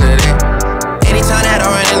listen to that. Anytime that I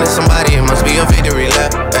run into somebody, it must be a victory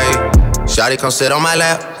lap. Hey, shawty come sit on my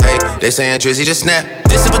lap. Hey, they saying Drizzy just snap.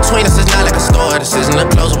 This in between us is not like a store, this isn't a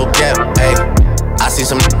closable gap. Hey, I see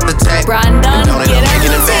some attack. Brandon, get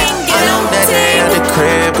making it back. I know that they at the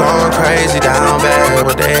crib going crazy down bad,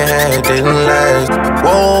 but they had didn't last.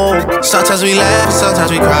 Whoa, sometimes we laugh,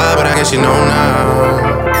 sometimes we cry, but I guess you know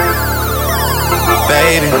now.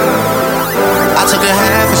 Baby, I took a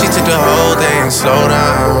half and she took the whole thing. Slow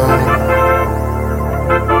down.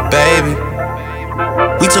 Baby,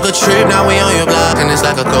 we took a trip, now we on your block and it's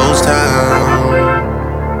like a ghost town.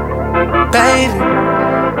 Baby,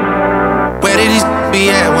 where did these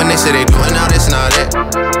be at when they say they doing all this and all that?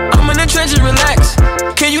 I'm in the trenches, relax.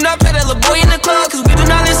 Can you not pay that little boy in the club? Cause we do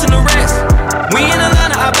not listen to rest. We in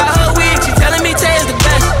Atlanta, I buy her wig. She telling me Tay is the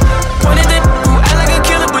best. Pointed that who act like a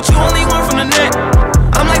killer, but you only one from the net.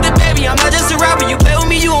 I'm like the baby, I'm not just a rapper. You play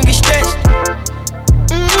with me, you won't get stretched.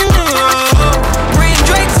 Bring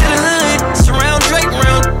Drake to the hood, surround Drake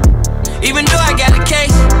round. Even though I got a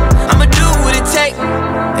case, I'ma do what it take.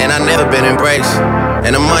 And I never been embraced,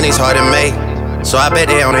 and the money's hard to make. So I bet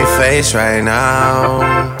they on their face right now.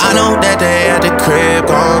 I know that they at the crib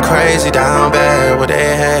going crazy down bad, what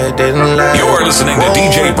they had didn't last. You're listening to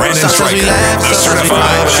DJ Brandon Stryker, the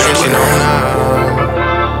certified sugar.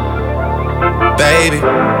 Baby,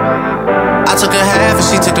 I took a half and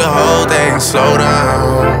she took the whole thing. Slow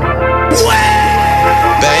down.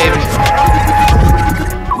 Baby,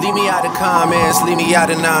 leave me out of comments, leave me out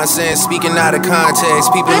of nonsense. Speaking out of context,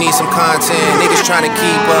 people need some content. Niggas trying to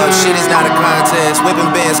keep up, shit is not a contest. Whipping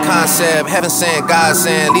bands concept, heaven sent, God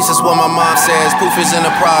sent. At least that's what my mom says. Proof is in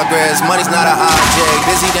the progress, money's not an object.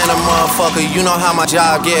 Busy than a motherfucker, you know how my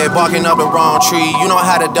job get. Barking up the wrong tree, you know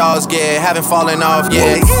how the dogs get. Haven't fallen off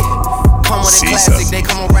yet. Come with a classic, they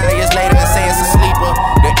come around years later and say it's a sleeper.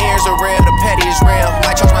 The ears are real, the petty is real.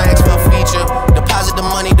 Might charge my ex for a feature. Deposit the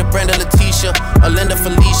money to Brenda Leticia, or Linda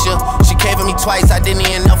Felicia. She came for me twice, I didn't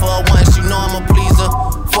even know for her once. You know I'm a pleaser.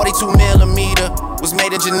 42 millimeter was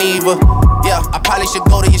made in Geneva. Yeah, I probably should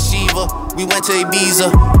go to Yeshiva. We went to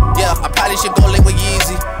Ibiza. Yeah, I probably should go link with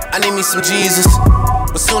Yeezy. I need me some Jesus.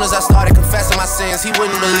 But soon as I started confessing my sins, he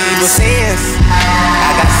wouldn't believe it. Sins,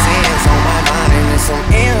 I got sins on my mind and some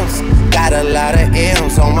M's. Got a lot of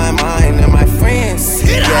M's on my mind and my friends.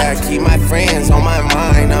 Yeah, I keep my friends on my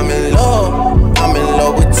mind. I'm in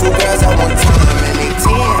love with two girls at one time and they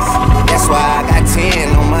tens. That's why I got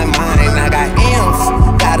 10 on my mind. I got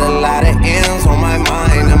M's, got a lot of M's on my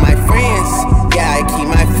mind and my friends. Yeah, I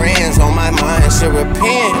keep my friends on my mind. Should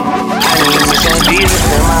repent. I need some Jesus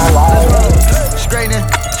in my life. Straightening,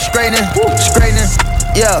 straightening, straightening,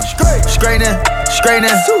 yeah. Straightening,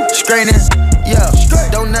 straightening, straightening, yeah.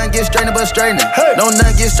 Don't nothing get straightening but straightening. Don't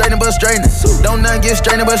nothing get straightening but straightening. Don't nothing get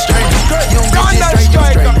straightening but straightening. You don't get shit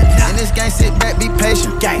straight, you straightening. In this game, sit back, be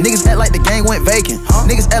patient. Niggas act like the game went vacant.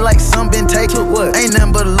 Niggas act like some been taken. Ain't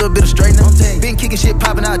nothing but a little bit of straightening. Been kicking shit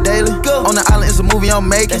popping out daily. On the island, it's a movie I'm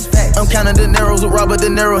making. I'm counting De Niro's with Robert De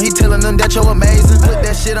Niro. He telling them that you're amazing. Put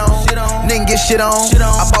that shit on. Nigga get shit on.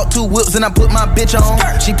 I bought 2 whips and I put my bitch on.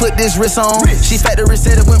 She put this wrist on. She factory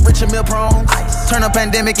said it went rich and meal prone. Turn a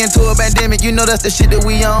pandemic into a pandemic. You know that's the shit that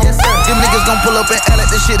we on. Them niggas gon' pull up and act like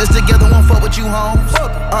this shit is together. Won't fuck with you, homes.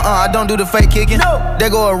 I don't do the fake kicking. There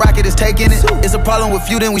go a rocket, is taking it. It's a problem with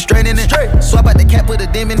you, then we straighten it. Swap out the cap, put a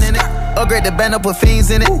demon in it. Upgrade the band up, put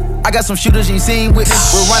fiends in it. I got some shooters you ain't seen with me.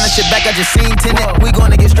 We're running shit back, I just seen tenant. We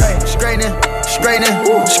gonna get straight. Straightening, straightening,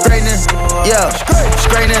 straightening, yeah,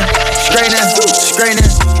 straightening, straightening,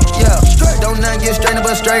 straightening, yeah. Don't nothing get straightening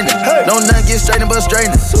but straightening. Don't nothing get straightening but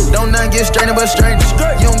straightening. Don't nothing get straightening but straightening.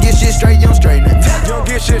 You don't get shit straight, you don't straighten it. You don't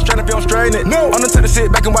get shit straight if you don't straighten it. No. I'm the type to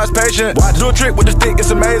sit back and watch patient. Do a trick with the stick, it's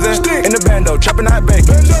amazing. In the bando, chopping out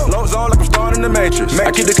bacon. Low zone like I'm starring in the Matrix. I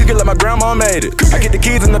keep the cookie like my grandma made it. I get the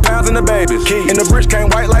keys and the pounds and the babies. In the bridge came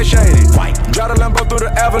white like shady. Drive the Lambo through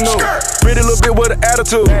the avenue. Pretty little bit with an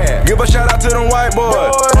attitude. Give a shout out to them white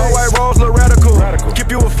boys. All white rolls look radical.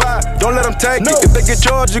 Keep you a fire, don't let them take it. If they get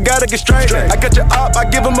charged, you gotta get straight. I got your op, I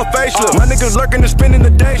give them a facelift. My niggas lurking and spending the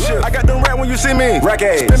day shift. I got them rat when you see me. Rack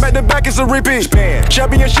A's. Spin back to back, it's a repeat.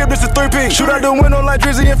 Championship, it's a 3P. Shoot out the window like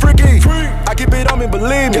Drizzy and Freaky. I keep it on me,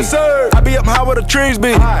 believe me. Yes, sir. I be up high where the trees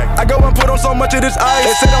be. I go and put on so much of this ice.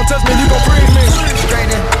 They say don't touch me, you gon' freeze me.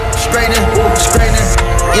 Straightening, straightening, straightening,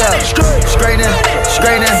 yeah. Straightening,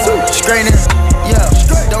 straightening, straightening, yeah.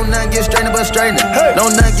 Don't nothing get straightening but straightening.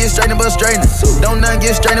 Don't nothing get straightening but straightening. Don't nothing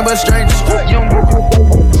get straightening but straightening.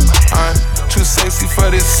 I'm too sexy for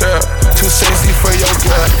this syrup, too sexy for your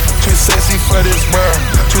girl, too sexy for this world,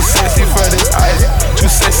 too sexy for this ice, too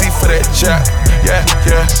sexy for that jack, yeah,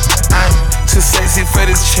 yeah. I'm too sexy for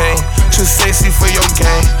this chain, too sexy for your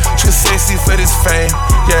game, too sexy for this fame,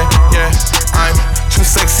 yeah, yeah. I'm too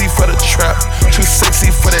sexy for the trap, too sexy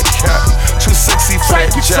for that cap, too sexy for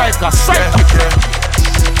that jack, yeah, yeah.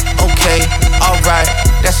 Okay, alright,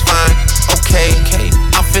 that's fine, okay.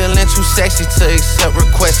 I'm feeling too sexy to accept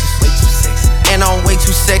requests. Way too sexy. And I'm way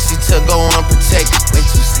too sexy to go unprotected. Way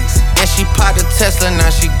too sexy. And she popped a Tesla,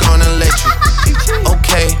 now she gonna let you.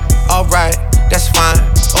 Okay, alright, that's fine,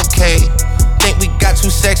 okay. Think we got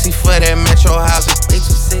too sexy for that metro housing. Way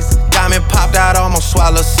too sexy. Diamond popped out, almost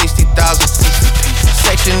swallowed 60,000.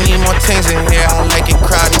 Section need more things in here, I like it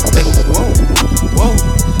crowded. Whoa, whoa.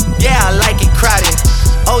 Yeah, I like it crowded.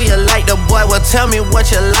 Oh, you like the boy? Well, tell me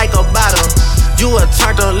what you like about him. You a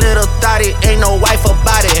turned a little thotty, ain't no wife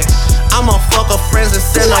about it. I'ma fuck her friends and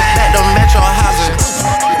send her back to metro housing.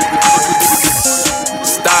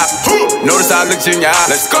 Stop. Notice how I looked you in your eye.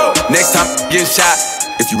 Let's go. Next time, getting shot.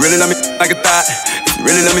 If you really let me like a thought, if you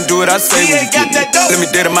really let me do what I say, when you get me, let me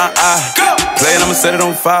dead in my eye. Play it, I'ma set it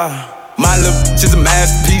on fire. My little bitch is a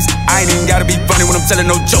masterpiece. I ain't even gotta be funny when I'm telling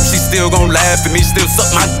no jokes. She still gon' laugh at me. Still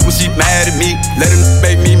suck my when she mad at me. Let him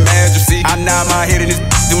make me mad, you see. I nod my head in this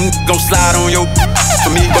them gon' slide on your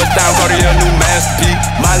for me. Bust down, Cartier, new masterpiece.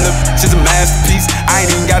 My little bitch is a masterpiece. I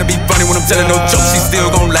ain't even gotta be funny when I'm telling no jokes. She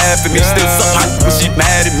still gon' laugh at me. Still suck my when she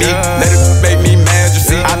mad at me. Let him make me mad, you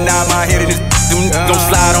see. I nod my head in this them gon'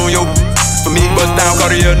 slide on your for me. Bust down,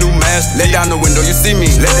 Cartier, new mask. Let down the window, you see me.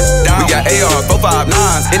 Let it down. We got AR,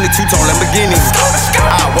 459s in the two-tone Lamborghini.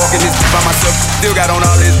 I walk in this by myself, still got on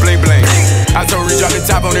all this bling bling. I told Rich drop the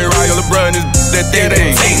top on that Royal LeBron, that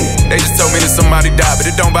thing. They just told me that somebody died, but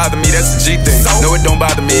it don't bother me, that's the G thing. No, it don't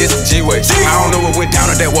bother me, it's the G-way. I don't know what went down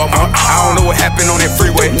at that Walmart. I don't know what happened on that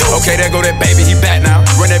freeway. Okay, there go that baby, he back now.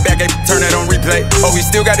 Run that back, turn that on replay. Oh, he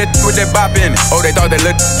still got that with that bop in it. Oh, they thought that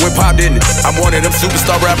lit went pop, didn't it? I'm one of them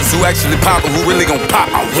superstar rappers who actually pop, but who really gon' pop?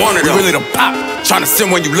 I wanted them. We really don't pop. Tryna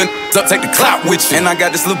send when you lit up, take the clout with you. And I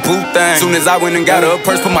got this little boo thing. Soon as I went and got her a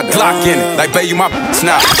purse, put my Glock in it. Like, babe, you my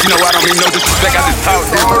now. You know I don't mean no disrespect, I just talk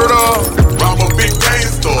different. I'm a big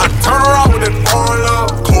gangster. I turn around with that foreign love.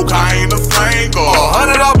 Cocaine a flanger.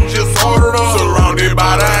 100 of them just ordered up. Surrounded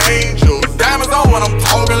by the angels. Diamonds on when I'm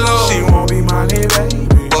talking love. She won't be my little baby,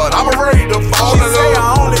 but I'm afraid to fall in love. She say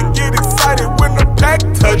I only get excited when the pack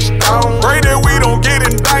touchdown. Pray that we don't get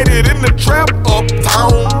indicted in the trap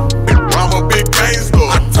uptown. I'm a big gangster.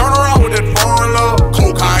 I turn around with that foreign love.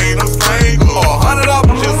 Cocaine a flanger. 100 of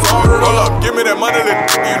them just ordered up. Give me that money,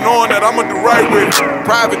 you knowing that I'ma do right with it.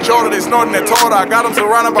 Private charter, they snorting that tartar. I got them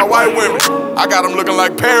surrounded by white women. I got them looking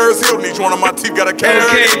like Paris Hilton. Each one of my teeth got a carrot.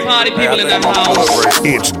 Okay, party people in the house.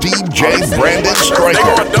 It's DJ Brandon Striker. They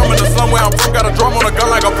going dumb into somewhere I'm from. Got a drum on a gun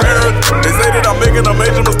like a parrot. They say that I'm making a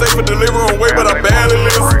major mistake for delivering weight, but I barely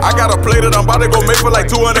listen. I got a play that I'm about to go make for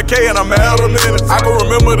like 200K and I'm out of minutes. I can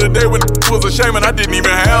remember the day when it was a shame and I didn't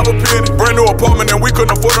even have a penny. Brand new apartment and we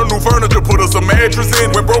couldn't afford no new furniture. Put us a mattress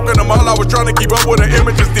in. When broke in the mall, I was trying to keep up with the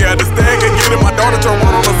images. Still had to stag and get it. My daughter turned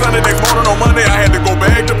one on a Sunday. Next morning on Monday, I had to go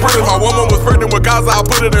back to prison. My woman was pregnant with Gaza. I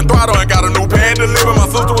put it in throttle and got a new pad to live in. My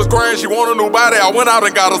sister was crying. She wanted a new body. I went out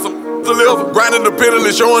and got her some to live. Grinding the pedal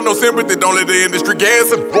showing no sympathy. Don't let the industry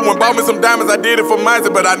gas it. But when bought me some diamonds, I did it for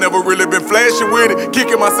mindset. But I never really been flashy with it.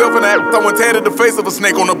 Kicking myself in the ass. Someone tatted the face of a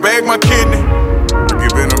snake on the bag, my kidney. I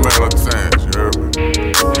give in a man like sand, you heard me?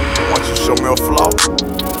 Why don't you show me a flaw?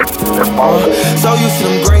 So used to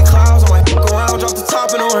them great clouds, I might fuck around, drop the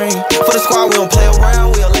top in the rain. For the squad, we don't play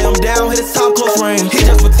around, we'll lay him down, hit his top close range. He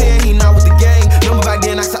just pretend he not with the gang.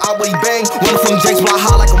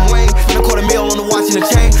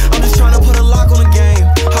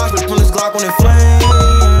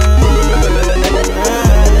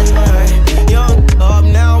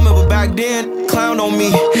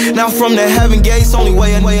 from the heaven gates, only way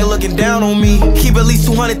you're looking down on me. Keep at least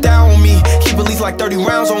 200,000 on me. Keep at least like 30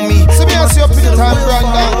 rounds on me. So me ask you up in the time,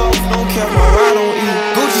 Brandon. Don't care more, I don't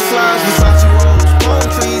eat. Gucci slides, Versace rolls, palm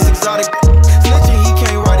trees, exotic. Snitching, he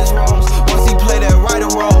can't right his wrongs. Once he play that right or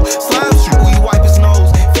wrong, slime shoot, he wipe his nose.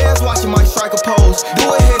 Fans watching my strike a pose. Do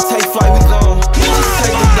a head, take flight, we gone. You just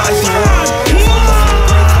take the dice and run.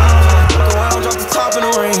 Go out, drop the top in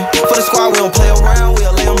the ring. For the squad, we don't play around.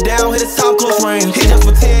 We'll lay him down, hit his top close range. He just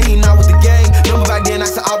for 10, he not with the gang. Remember back then, I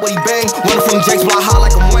said out where he bang. Running from Jake's block high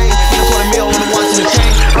like I'm Wayne. He just put a meal on the watch in the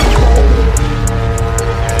chain.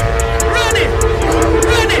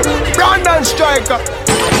 Brandon Striker.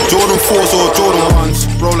 Jordan 4s or Jordan 1s.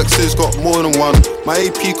 Rolexes got more than one. My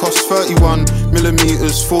AP costs 31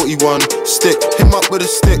 millimeters, 41. Stick, him up with a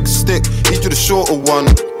stick. Need you the shorter one.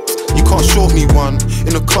 You can't short me one.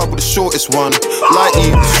 In the club with the shortest one.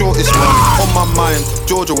 Lighty, the shortest one. On my mind,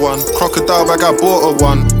 Georgia one. Crocodile bag, I bought her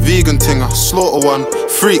one. Vegan thing, I slaughter one.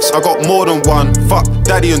 Freaks, I got more than one. Fuck,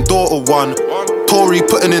 daddy and daughter one. Tory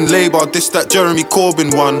putting in labour, this that Jeremy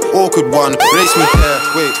Corbyn one. Awkward one, race me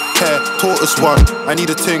hair, tortoise one. I need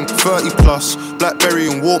a ting, 30 plus, Blackberry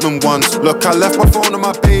and Walkman ones. Look, I left my phone on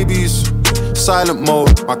my babies. Silent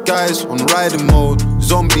mode, my guys on riding mode.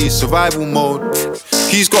 Zombie, survival mode.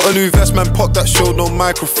 He's got a new vest, man, pop that showed no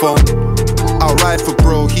microphone. I'll ride for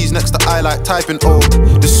bro, he's next to I like typing O.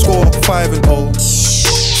 The score, 5-0,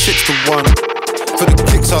 6-1. For the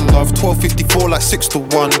kicks I love, 12.54 like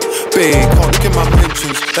 6-1. Babe, can't look at my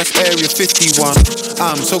pensions, that's area 51.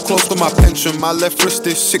 I'm so close to my pension, my left wrist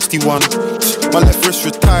is 61. My left wrist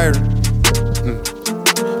retiring.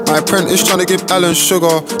 My apprentice trying to give Alan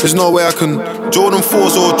sugar, there's no way I can. Jordan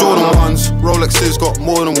 4s or Jordan 1s, Rolexes got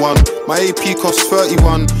more than one. My AP costs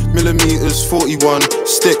 31 millimeters, 41.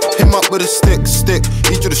 Stick, him up with a stick.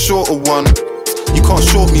 Need you the shorter one. You can't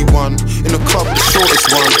short me one. In the club, the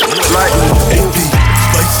shortest one. Like AP,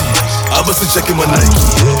 spicy. I must have checking my Nike.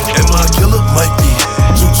 Am I a killer? Might be.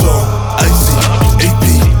 Two-tone, icy. AP,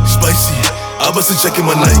 spicy. I must have checking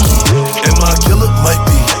my Nike. Am I a killer? Might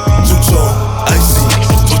be. Two-tone, icy.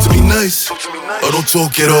 Talk to me nice, or don't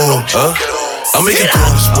talk at all, huh? I make it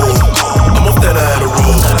calls, bro. I'm off that I had a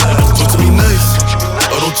roll. Talk to me nice,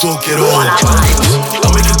 or don't talk at all. I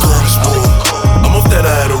make it calls, bro. I'm off that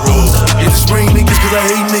I had a roll. Yeah, this rain niggas, cause I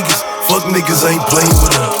hate niggas. Fuck niggas, I ain't playing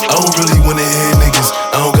with them. I don't really wanna hear niggas.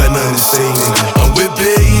 I don't got nothing to say, nigga. I'm with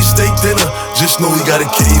Bear eating steak dinner. Just know he got a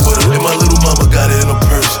kitty with him. And my little mama got it in her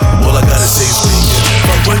purse. All I gotta say is ring it. If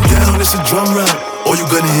I run down, it's a drum round. All you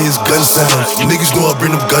gonna hear is gun sound. You niggas know I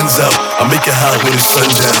bring them guns out. I make it hot when it's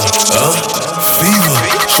sundown. Fever.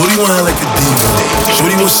 Shorty wanna like a diva.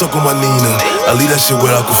 Shorty wanna suck on my Nina. I leave that shit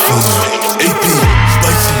where I can feel it. AP,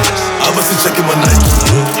 spicy. I must have checking my Nike.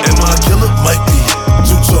 Am I a killer? Might be.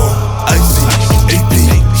 Two-tone, icy. AP,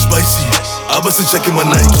 spicy. I must have checking my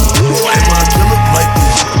Nike. Am I a killer? Might be.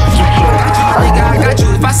 Nigga, I got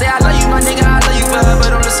you. If I say I love you, my nigga, I love you forever.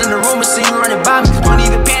 Don't listen to rumors, see you running by me. Don't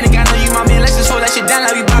even panic, I know you my man. Let's just hold that shit down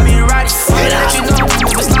like we Bobby and Roddy. Yeah, that you know I'm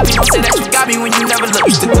moving sloppy. Don't say that you got me when you never look.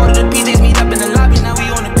 Used to go to the PJs, meet up in the lobby. Now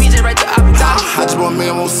we on the PJ right to Abu Dhabi. I just want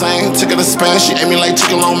me a Hussein. Took her to Spain, she ate me like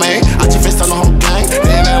chicken lo mein. I just face on the whole gang.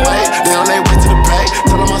 They in that way, they on their way to the bay.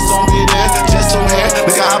 Tell them my song be there, just so here.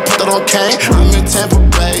 Nigga, I put that on cane. I'm in Tampa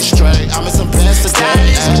Bay straight. I'm in some pants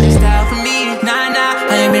today. Style for me, nah,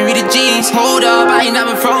 I ain't been reading jeans. Hold up, I ain't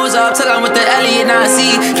never froze up till I'm with the Elliot. Now I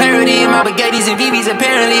see clarity in my baguettes and VVs.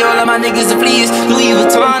 Apparently, all of my niggas are fleas. Louis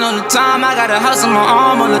Vuitton all the time. I got a house on my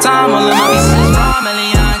arm all the time. All of my pieces from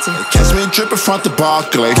Eliante. Catch me dripping front the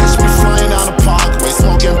Barclay. Catch me flying down the parkway.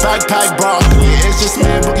 Smoking backpack broccoli. It's just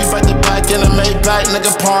me, boogie back to back in the Maybach.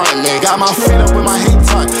 Nigga, pardon me. Got my feet up with my heat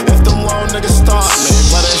tucked. If them low niggas start me.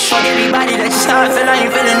 But it's fuck everybody that you start. Feel I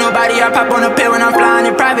ain't feeling nobody. I pop on a pill when I'm flying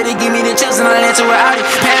in private. They give me the chills and I answer without it.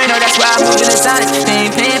 Paranoid, that's why I'm moving inside it. They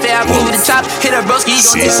ain't paying fair, I move with the top. Hit a broski, he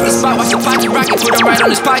gon' get to the spot. Watch the pocket rocket, put him right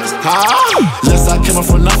on his pockets. Less I came up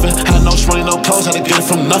for nothing. Had no money, no clothes, had to get it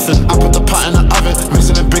from nothing. I put the pot in the oven,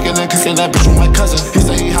 mixing and baking and cooking that bitch with my cousin. He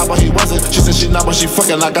said he hot, but he wasn't. She said she not, but she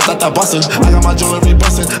fucking. I got that bustin'. I got my jewelry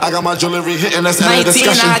bustin'. I got my jewelry hitting. That's end of the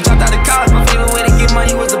discussion. 19, I dropped out of college. My favorite way to get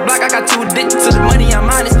money was the block. I got too addicted to the money, I'm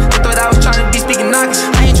honest. They thought I was trying to be speaking knockers.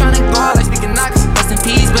 I ain't trying to go out like speaking knockers. Rest in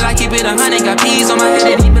peace, but I keep it 100. Got peas on my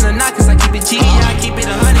head and even the knockers. I keep it G, I keep it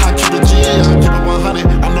 100. I keep it G, I keep it 100.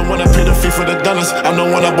 I'm the one that paid the fee for the gunners. I'm the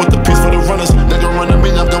one that bought the piece for the runners. Nigga running me,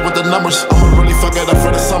 I'm good with the numbers. I'ma really fuck it up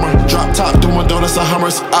for the summer. Drop top, doing donuts and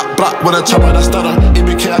Hummers. I block with a chopper that stutter.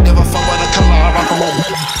 EBK, I give a fuck by the color. I rock 'em on.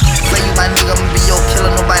 Say you my nigga, I'ma be your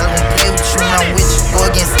killer. Nobody gon' play with you. I'm with you. Go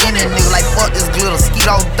against any nigga like fuck this glitter. Skeet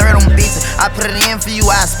all third on bitches. I put it in for you,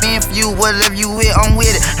 I spin for you. Whatever you with, I'm with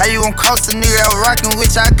it. How you gon' cost a nigga that was rockin'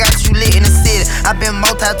 with you? I got you lit in the city. I been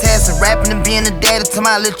multitasking, rapping and being a daddy to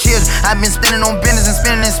my little children. I been spending on business and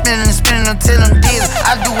spending and spending and spending until I'm dizzy.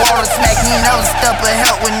 I do all the smack, you never step or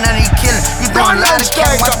help with none of you killing. You don't lie to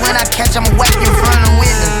catch, watch when I catch, I'ma whack you in front of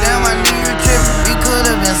witness. Damn, I knew you trippin'. We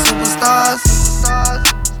could've been superstars.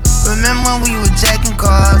 Remember when we were jacking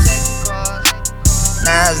cars?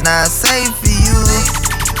 Now it's not safe for you.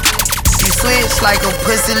 You switch like a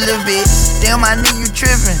pussy little bitch. Damn, I knew you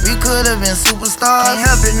trippin'. We could've been superstars. Can't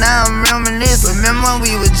help it, now I'm reminiscing. Remember when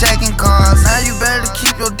we were jacking cars? Now you better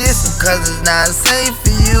keep your distance, cause it's not safe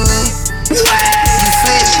for you. You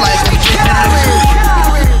switch like a pussy little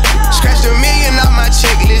bitch. Scratched $1 million off my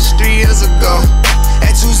checklist 3 years ago.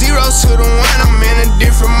 At 2 zeros to the 1, I'm in a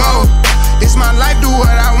different mode. This my life, do what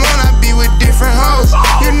I want, I be with different hoes.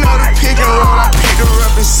 You know the pick and roll, I pick her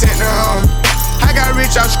up and sent her home. I got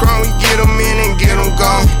rich out strong, we get them in and get them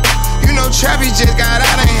gone. You know Trappy just got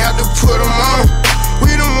out, ain't have to put them on.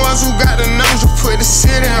 We the ones who got the numbers to put the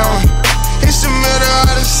city on. It's the middle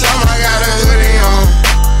of the summer, I got a hoodie on.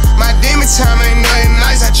 My demon time ain't nothing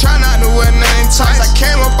nice, I try not to wear nothing tight. I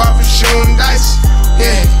came up off of shooting dice,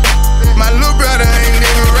 yeah. My little brother ain't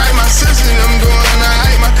living right, my sister them doing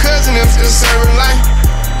alright. My cousin them still serving life,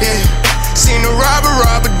 yeah. Seen the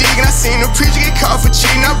robber digging, I seen the preacher get caught for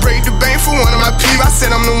cheating. I break the bank for one of my peeps. I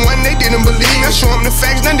said I'm the one they didn't believe me. I show them the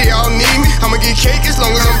facts, now they all need me. I'ma get cake as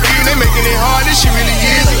long as I'm breathing. They making it hard, this shit really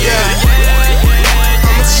is, yeah.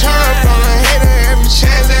 I'ma turn up on a hater every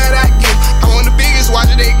chance that I get. I want the biggest watch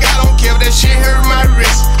that they got, don't care if that shit hurt my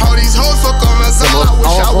wrist. All these hoes fuck on my son, I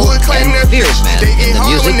wish I would claim their bitch. They get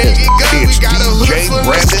hard when they get guns, we got a hood full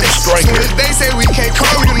of sticks. Soon as they say we can't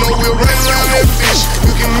come, you know we'll run around that bitch.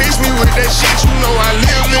 You can mix me with that shit, you know I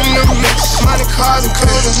live in the mix. Money, cars, and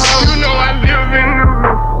clothes and hoes, you know I live in the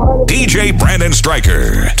mix. DJ Brandon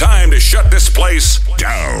Stryker. Time to shut this place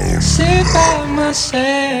down. Sit by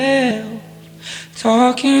myself,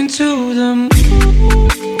 talking to the moon.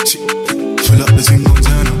 Pull up the single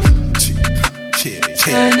turn up.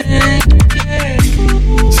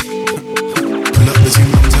 Pull up the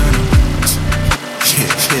single turn up.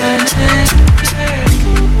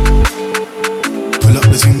 Pull up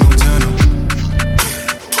the single turn up.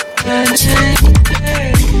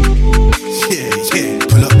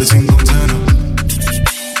 Pull up the single turn up.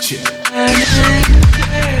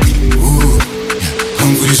 Ooh,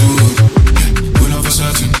 come for this hood. Pull up for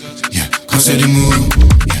certain. Yeah, come set the mood.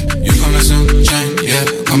 You come like sunshine, yeah,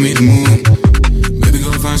 come meet the moon. Baby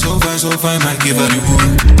girl fine, so fine, might give her the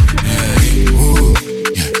wood. Yeah, ooh,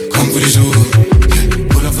 yeah, come for this hood. Yeah,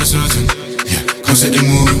 pull up for certain. Yeah, come set the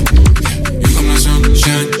mood. Yeah, you come like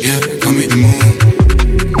sunshine, yeah, come meet the moon.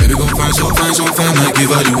 Baby girl fine, so fine, might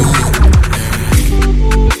give her the wood. Yeah,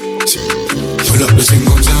 pull up the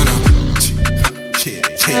single turn up.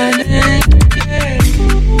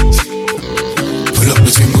 Pull up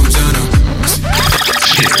the single turn up.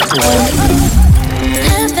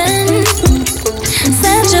 Heaven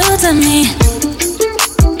sent you to me.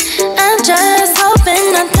 I'm just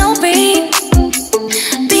hoping I don't beat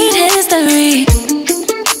history.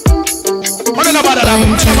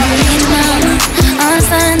 I'm trying to meet mama on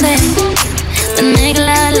Sunday, to make a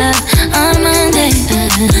lot of love on Monday.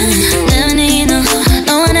 Never need no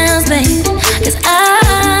one else, babe, 'cause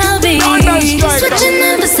I'll be switching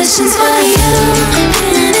up positions for you.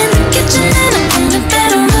 In the kitchen and I'm on the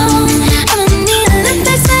bedroom. I'ma need a lift,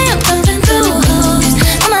 they say I'm pumping through holes.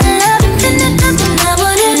 I'm a love infinite, nothing I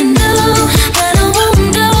wouldn't do, but I won't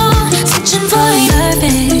do. Switching for you,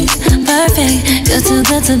 perfect, you're too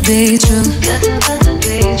good to be true.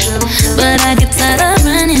 But I get tired of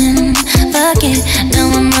running, fuck it, now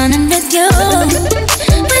I'm running with you.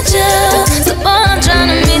 With you, so boy, I'm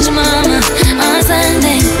tryna meet your mama on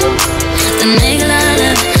Sunday, to make a lot of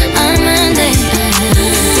love on Monday.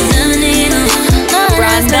 Never need no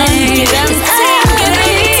one babe, 'cause I'm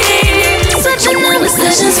switching up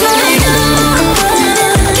positions for you. In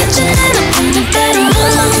the kitchen and I'm in the bedroom.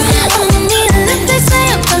 I'ma need a lift, they say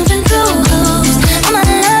I'm pumping through holes. I'm a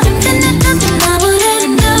love infinite, nothing I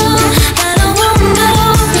wouldn't do, but I won't do.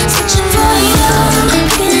 Switching for you.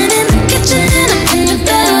 In the kitchen and I'm in the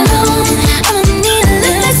bedroom. I'ma need a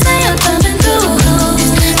lift, they say I'm pumping through holes.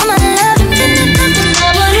 I'm a love infinite, nothing I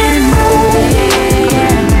wouldn't do.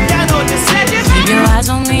 Keep your eyes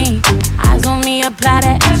on me, apply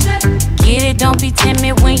that. Get it, don't be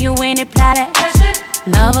timid when you in it, apply that.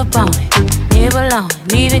 Love upon it, it belong,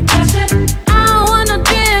 leave it. I don't want no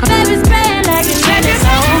deal, baby, spray like it's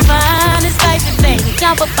so fine. It's spicy, baby,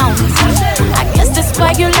 jump up on me. I guess this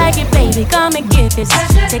why you like it, baby. Come and get this.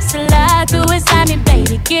 Takes a lot to inside me,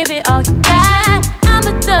 baby. Give it all you got. I'm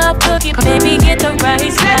a tough cookie, baby. Get the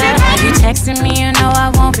right side. You texting me, you know I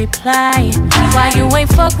won't reply. Why you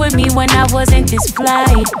ain't fuck with me when I wasn't this fly?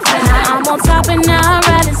 Now I'm on top and now I'm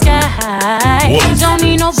riding sky high. You don't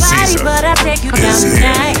need nobody, but I take you down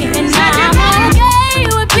tonight. And now I'm okay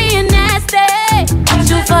with being nasty.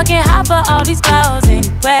 Too fucking hot for all these clothes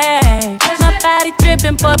anyway. My body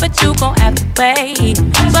dripping, boy, but you gon' have to wait.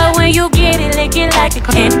 But when you get it, lick it like a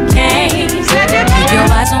candy cane. Keep your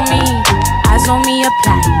eyes on me,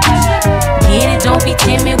 apply. Get it, don't be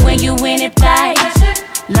timid when you in it, fly.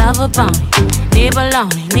 Love a bone, live alone,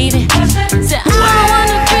 leave it. Say, I don't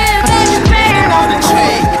wanna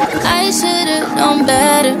feel, I should've known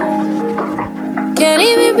better. Can't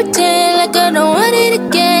even pretend like I don't want it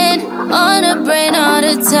again. On the brain all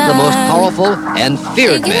the time. The most powerful and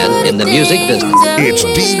feared man in the music business. It's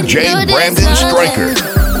DJ Brandon Stryker.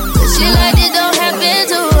 She like it don't happen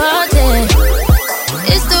too often.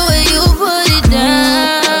 It's the way you put it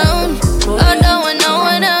down. I don't want no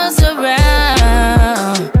one else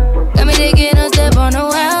around. Got me taking a step on the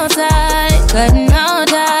wild side. Cutting all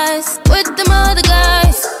ties with them other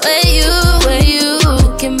guys. Where you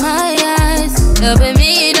get my eyes. Helping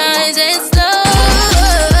me nice and slow.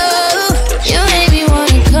 You made me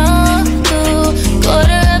wanna come through.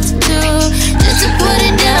 Quarter up to 2 just to put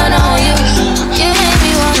it down on you. You made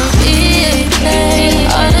me wanna be play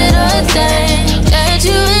all of those things that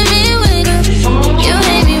you and me with. You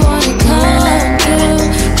made me wanna come through.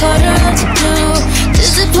 Quarter up to 2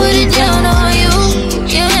 just to put it down on you.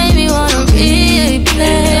 You made me wanna be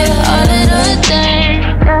play all of those things.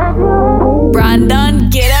 Brandon,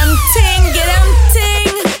 get him ting, get him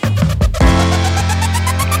ting.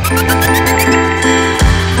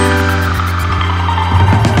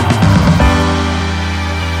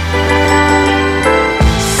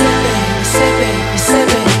 Sippin'.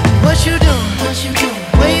 What you doing?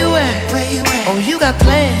 Where you at? Oh, you got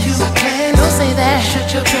plans. Don't say that.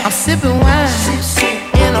 I'm sipping wine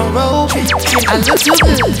in a robe. I look too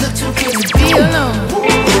good to be alone.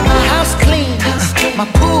 My house clean, my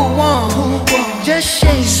pool warm. Just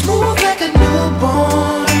shake smooth like a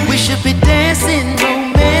newborn. We should be dancing,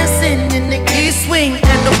 romancing in the east wing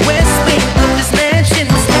and the west wing of this mansion.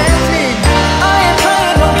 What's happening? I ain't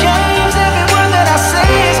playing no games. Every word that I say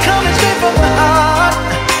is coming straight from my heart.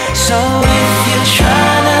 So if you're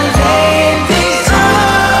trying to lay these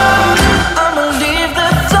on, I'ma leave the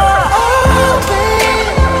door open.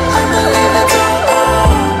 I'ma leave the door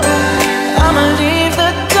open. I'ma leave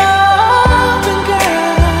the door open,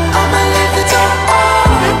 girl. I'ma leave the door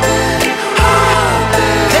open.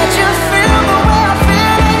 That you feel the way I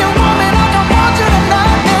feel and you want me like I want you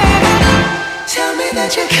tonight, baby. Tell me that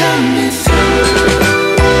you're coming through.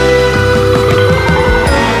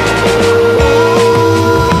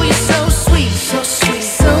 You're so sweet, so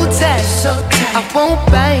tight. I won't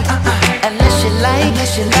bite unless you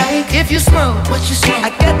like. If you smoke, what you smoke? I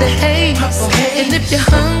got the haze. And if you're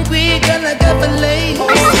hungry, girl, I got the lace.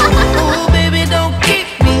 Oh, baby, don't keep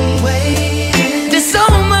me waiting. There's so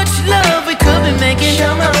much love we could be making.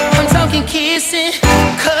 I'm talking kissing,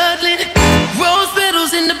 cuddling, rose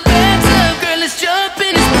petals in the bathtub. Girl, it's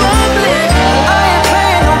jumping, it's bubbling. I ain't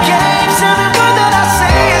playing no games. Every word that I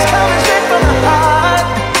say is coming straight from my heart.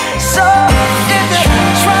 So if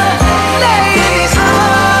you're trying to lay these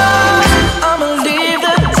on, I'ma leave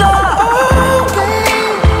the door open.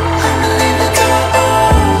 I'ma leave the door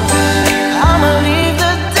open. I'ma leave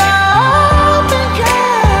the door open,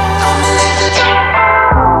 girl. I'ma leave the door.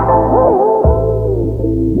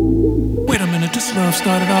 Wait a minute, this love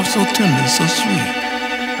started off so tender, so sweet.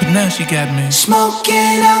 But now she got me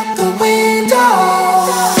Smoking out the window.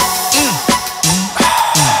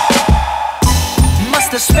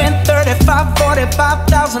 Must have spent 35,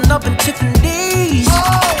 45,000 up in Tiffany's. Oh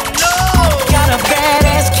no! Got a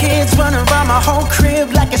badass kids running around my whole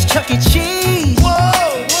crib like it's Chuck E. Cheese.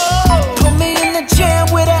 Whoa! Put me in the jam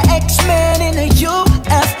with an X-Man in the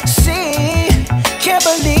UFC. Can't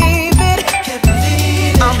believe it.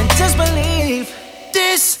 I'm in disbelief.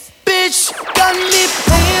 This bitch got me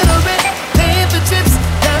paying the rent, paying for trips,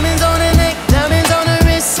 diamonds on her neck, diamonds on her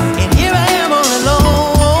wrist, and here I am all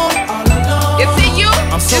alone. You see you?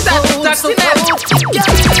 I'm so Is that cold, Dr. so Ned? cold. Got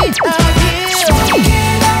me out here,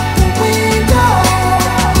 smoking out the window,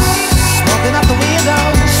 smoking out the window,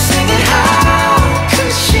 singing how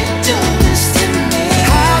could she do this to me?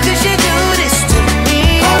 How could she do this to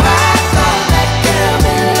me? Oh, I thought that girl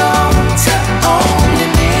belonged to only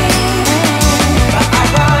me. But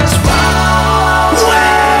I was wrong.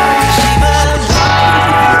 She was wrong.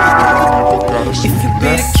 If you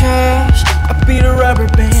be the cash, I'll be the rapper.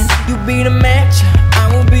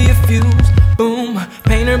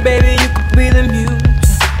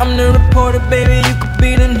 40, baby, you could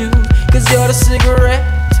be the new. Cause you're the cigarette,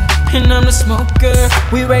 and I'm the smoker.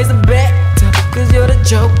 We raise the bet, cause you're the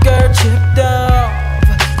joker. Chipped off,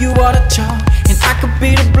 you are the chalk. And I could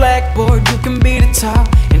be the blackboard, you can be the top.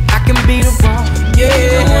 And I can be the rock, yeah.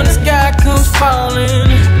 Even when the sky comes falling,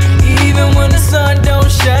 even when the sun don't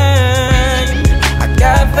shine, I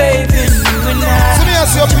got faith in you and I.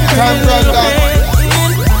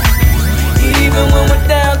 Even when we're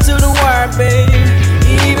down to the wire, babe.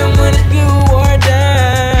 Even when it's you or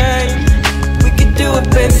die, we can do it,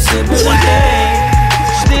 baby, simple day.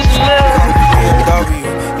 BMW,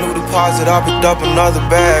 new deposit, I picked up another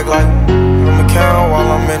bag. Like, I'm count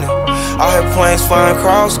while I'm in it. I hear planes flying,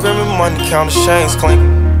 crowds screaming, money counting, chains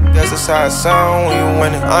clinking. Guess that's how it sound when you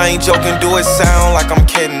win it. I ain't joking, do it sound like I'm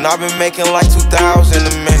kidding. I've been making like 2,000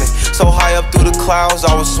 a minute. So high up through the clouds,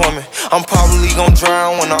 I was swimming. I'm probably gon'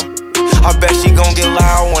 drown when I bet she gon' get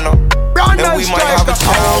loud when and we might have a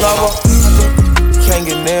child of her. Can't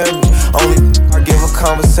get near me. Only I give a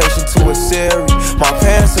conversation to a Siri. My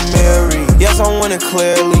parents are married. Yes, I'm winning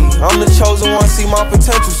clearly. I'm the chosen one, see my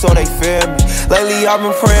potential, so they fear me. Lately I've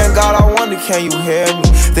been praying, God, I wonder, can you hear me?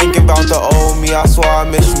 Thinking about the old me, I swear I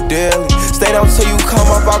miss you dearly. Stay down till you come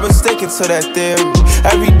up, I've been sticking to that theory.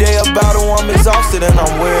 Every day a battle, I'm exhausted and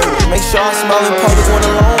I'm weary. Make sure I smile in public when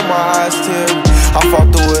alone, my eyes teary. I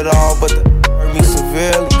fought through it all, but the hurt me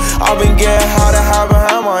severely. I've been getting how to hide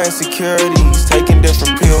behind my insecurities. Taking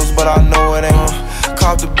different pills, but I know it ain't.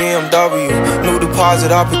 Copped a BMW, new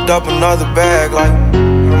deposit, I picked up another bag. Like,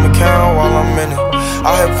 I'm a count while I'm in it.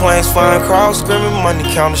 I hear planes flying, crowds screaming, money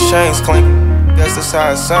counting, chains clinking. Guess that's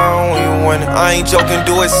how it sound when you win it. I ain't joking,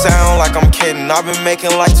 do it sound like I'm kidding. I've been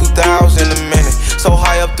making like 2,000 a minute. So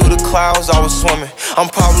high up through the clouds, I was swimming. I'm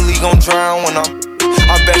probably gon' drown when I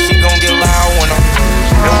bet she gon' get loud when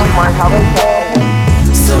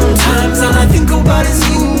Sometimes all I think about is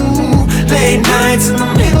you. Late nights in the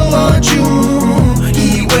middle of June.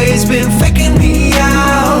 He always been faking me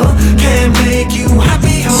out. Can't make you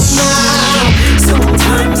happier now.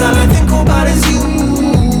 Sometimes all I think about is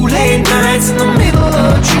you. Late nights in the middle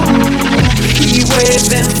of June. He always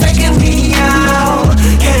been faking me out.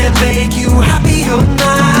 Can't make you happier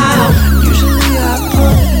now. Usually I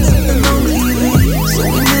put something on TV, so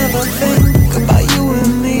we never think about you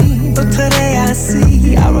and me. But today I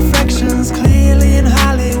see our reflections clearly in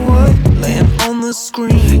Hollywood, laying on the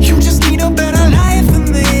screen. You just need a better life than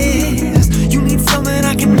this. You need something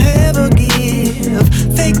I can never give.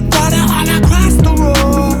 Fake water all across the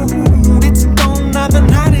road. It's gone now, the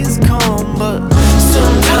night is come. But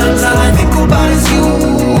sometimes all I think about is you.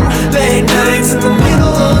 Late nights in the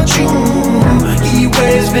middle of June. He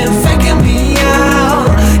always been faking me out.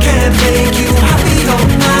 Can't make you happier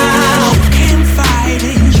now. You can't fight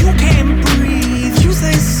it, you can't breathe. You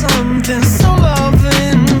say something so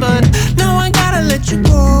loving, but now I gotta let you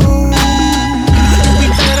go. We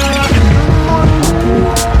better rock in the morning.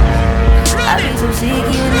 I be so sick,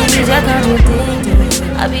 you niggas, I contradict.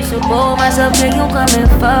 I be so bold myself, can you come and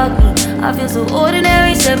fuck me? I feel so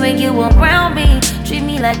ordinary, so make you around me. Treat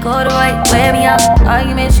me like corduroy, wear me out.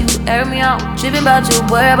 Arguments, you air me out. Tripping about your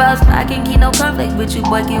whereabouts. I can't keep no conflict with you,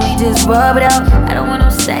 boy, can we just rub it out? I don't want no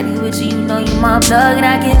sadness with you, you know you my plug. And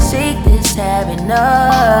I can't shake this habit,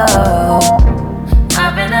 no.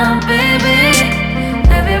 I've been up, baby.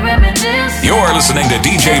 Every reminiscence. You're listening to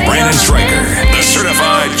DJ Brandon Stryker, the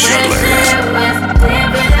certified juggler.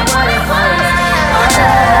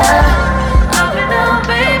 Up and down,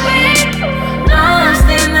 baby. Lost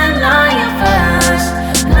in the lion fast.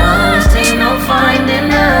 Lost, ain't no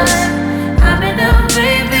finding us. Up and down,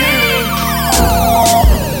 baby.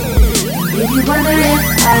 If you wonder if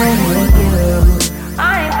I hate you, I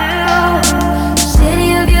do. City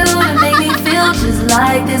of you to make me feel just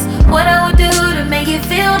like this. What I would do to make you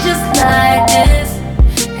feel just like this.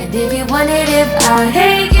 And if you wondered if I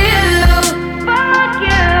hate you, fuck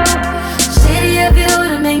you. City of you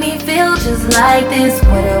to make me feel just like this.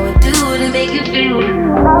 What I would do to make you feel.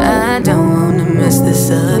 I don't wanna mess this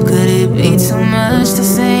up. Could it be too much to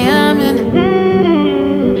say I'm in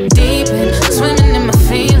deep in, swimming in my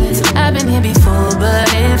feelings? I've been here before, but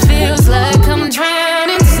it feels like I'm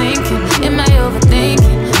drowning, sinking. Am I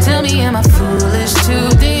overthinking? Tell me, am I foolish to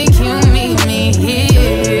think you meet me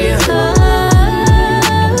here?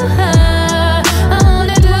 I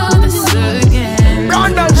wanna do this again.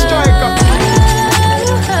 Brandon Stryker.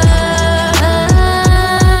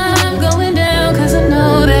 I'm going down 'cause I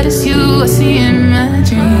know that it's you I see in my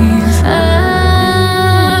dreams.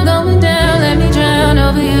 I'm going down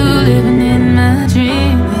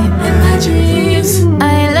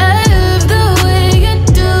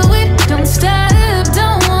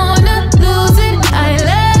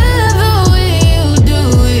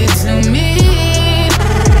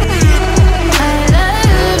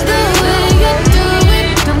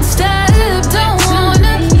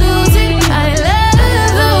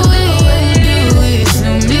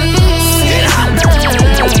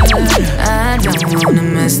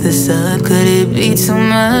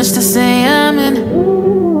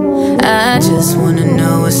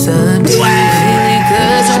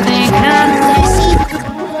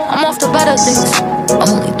better things. I'm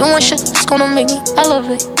only doing shit that's gonna make me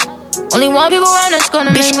elevate. Only one people around that's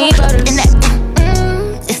gonna make me better. In that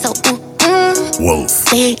it's so Wolf.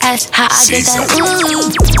 They ask how I get that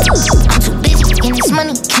I'm too busy getting this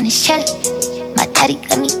money, getting this cheddar. My daddy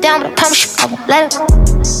let me down, but I promise you I won't let him.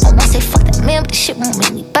 I won't say fuck that man, but this shit won't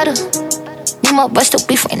make me better. Need my bust to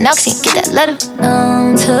beef right now, cause he get that letter.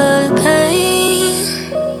 Numb to the pain.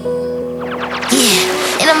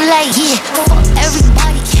 Yeah, and I'm like, yeah, fuck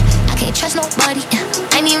everybody. I can't trust nobody.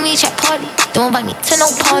 I need me at party. Don't invite me to no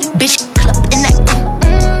party. Bitch, pull up in that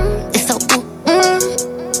it's so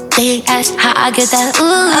They ask how I get that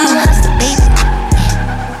that's the baby.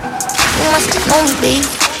 You must know me, baby.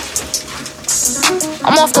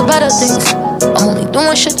 I'm off the better things. I'm only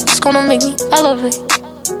doing shit that's gonna make me elevate.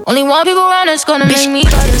 Only one people around that's gonna make me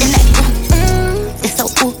better. In that it's so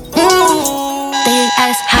They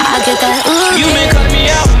ask how I get that You been cutting me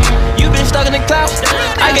out. You been stuck in the clouds.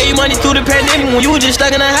 I gave you money through the pandemic when you was just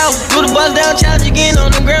stuck in the house. Do the buzz down challenge again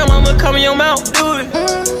on the ground. I'ma come in your mouth. Do it.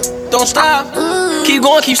 Don't stop. Keep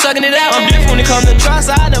going, keep sucking it out. I'm different when it comes to trust.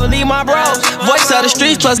 I never leave my bros. Voice of the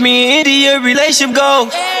streets plus me and India relationship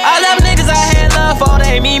goals. I love niggas I had love for.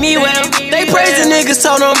 They mean me well. They praise the niggas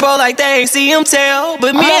told them bro like they ain't see him tell.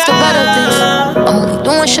 But me, I'm the better things. I'm only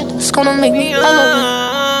doing shit that's gonna make me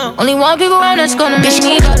elevate. Only one people around that's gonna make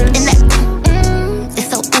me better. In that it's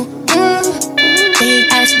so They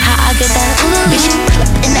ask how I get that bitch, pull up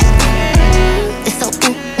in that it's so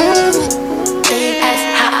They ask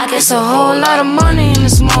how I get It's a whole lot of money in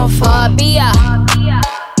this motherfucker.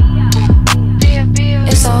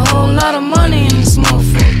 It's a whole lot of money in this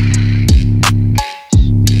motherfucker.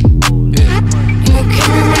 You gon' kill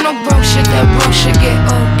me with no broke shit, that broke shit get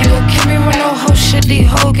old. You gon' kill me with no hoe shit, these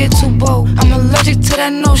hoes get too bold. I'm allergic to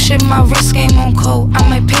that no shit, my wrist game on cold. I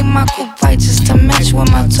might paint my coupe white just to match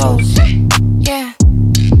with my toes. Yeah,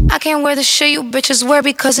 I can't wear the shit you bitches wear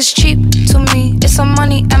because it's cheap to me. It's some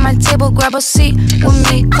money at my table, grab a seat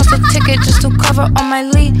with me. Cost a ticket just to cover all my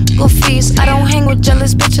legal fees. I don't hang with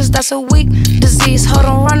jealous bitches, that's a weak disease. Hold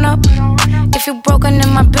on, run up. If you broken in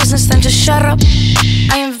my business, then just shut up.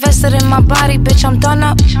 I invested in my body, bitch, I'm done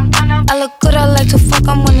up. I look good, I like to fuck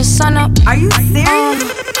 'em when the sun up. Are you serious?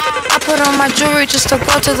 I put on my jewelry just to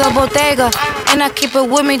go to the bodega. And I keep it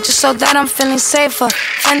with me just so that I'm feeling safer.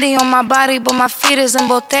 Fendi on my body, but my feet is in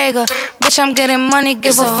Bottega. Bitch, I'm getting money,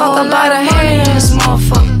 give a fuck about a money in this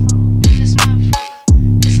motherfucker.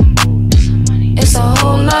 It's a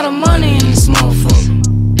whole lot of money in this motherfucker.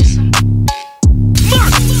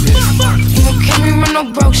 You gon' kill me with no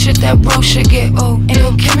broke shit, that broke shit get old. And you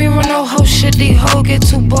gon' kill me with no hoe shit, these hoes get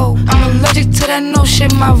too bold. I'm allergic to that no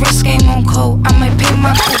shit, my wrist game on cold. I might paint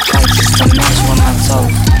my coupe white just to match with my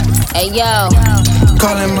toes. Hey yo,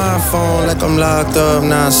 calling my phone like I'm locked up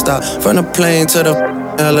non-stop. From the plane to the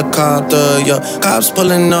helicopter, yeah. Cops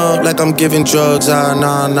pulling up like I'm giving drugs,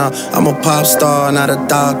 nah. I'm a pop star, not a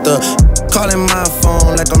doctor. Calling my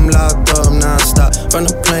phone like I'm locked up non-stop. From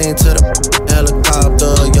the plane to the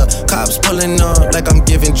helicopter, yeah. Cops pulling up like I'm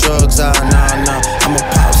giving drugs, nah. I'm a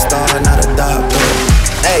pop star, not a doctor.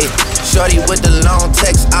 Hey, shorty with the long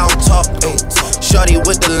text, I don't talk. Ay. Shorty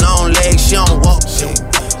with the long legs, she don't walk.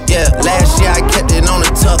 Yeah, last year I kept it on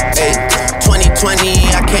the tuck. Ay. 2020,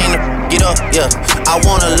 I came to get up. Yeah, I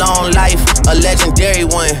want a long life, a legendary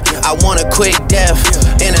one. I want a quick death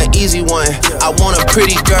and an easy one. I want a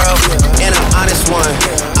pretty girl and an honest one.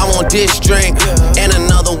 I want this drink and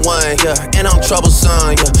another one. Yeah, and I'm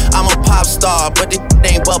troublesome. Yeah, I'm a pop star, but this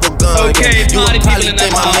ain't bubble gum. Okay, yeah. You would probably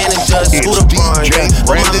think my manager is Scooter Braun. Yeah,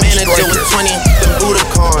 but my manager was 20 the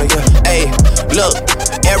Budokan. Yeah, hey, look.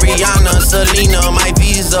 Ariana, Selena, my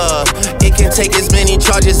visa. It can take as many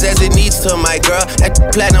charges as it needs to, my girl. That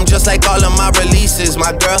platinum just like all of my releases,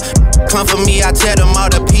 my girl. Come for me, I tear them all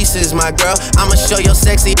to pieces, my girl. I'ma show your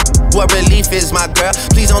sexy what relief is, my girl.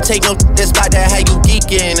 Please don't take no this about that how you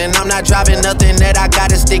geeking. And I'm not driving nothing that I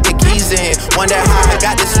gotta stick the keys in. Wonder how I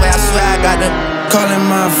got this way, I swear I got the calling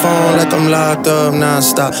my phone like I'm locked up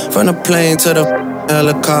non-stop. From the plane to the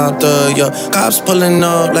helicopter, yeah. Cops pulling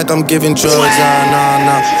up like I'm giving drugs,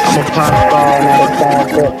 nah. I'm a pop star, not a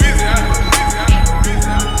doctor.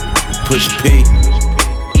 Push P,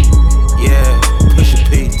 yeah. Push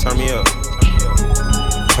P, turn me up.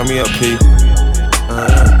 Turn me up, P.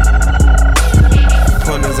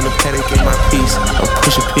 Partners in the paddock, get my piece. I'm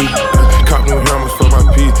Pusha P. Cop new hammers for my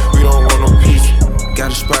piece. We don't want no peace.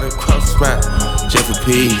 Got a spot across the spot, just for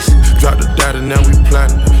peace. Drop the data, now we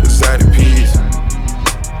plotting. Exotic peas.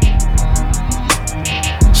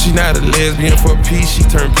 She not a lesbian for peace, she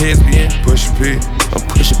turned lesbian. Pusha P. I'm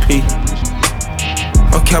Pusha P.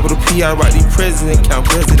 On capital P, I write the president, count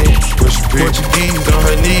presidents. Portuguese on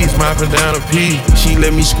her knees, mopping down a pee. She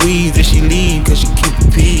let me squeeze and she leave, cause she keep a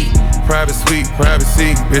pee. Private suite,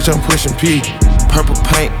 privacy, bitch, I'm pushing P. Purple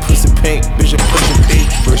paint, pussy pink, bitch, I'm pushing P.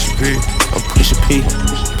 Pushing P. I'm pushing P.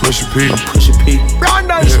 Pushing P. I'm pushing P.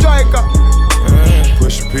 Brandon Striker.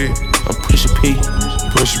 Pushing P. I'm pushing P.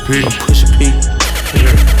 Pushing P. I'm pushing P.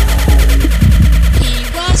 Yeah. He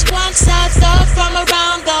was once outside from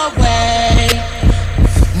around the way.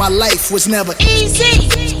 My life was never easy.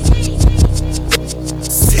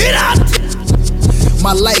 Sit up.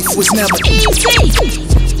 My life was never easy.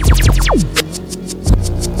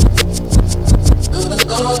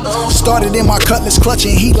 Started in my cutlass,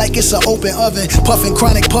 clutching heat like it's an open oven. Puffin'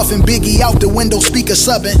 chronic, puffin' Biggie out the window, speaker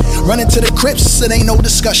subbing. Running to the crypts, it ain't no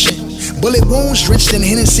discussion. Bullet wounds drenched in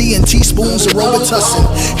Hennessy and teaspoons of Robitussin.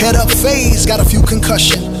 Head up phase, got a few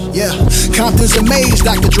concussion. Yeah, Compton's amazed,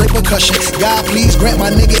 Dr. Dre percussion. God please grant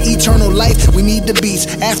my nigga eternal life. We need the beats.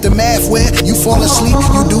 Aftermath where you fall asleep,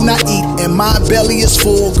 you do not eat. And my belly is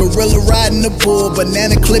full. Gorilla riding the bull,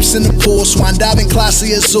 banana clips in the pool. Swan diving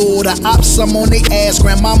classy azul. The ops, I'm on they ass.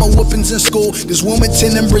 Grandmama whoopings in school. This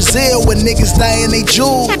Wilmington in Brazil where niggas dying they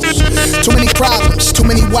jewels. Too many problems, too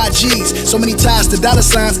many YGs. So many ties to dollar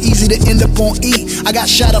signs, easy to end up on E. I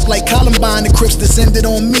got shot up like Columbine, the Crips descended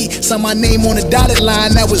on me. Signed my name on the dotted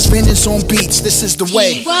line, that was vengeance on beats, this is the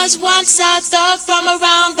way. He was once outside from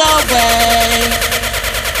around the way.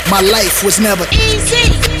 My life was never easy.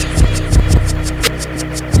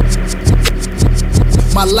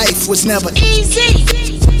 My life was never easy.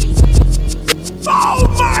 Oh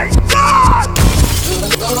my God!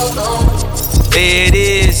 There it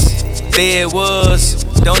is, there it was.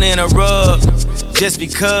 Don't interrupt, just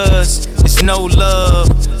because it's no love.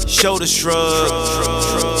 Shoulder shrug.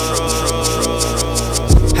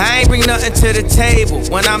 I ain't bring nothing to the table.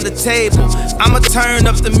 When I'm the table, I'ma turn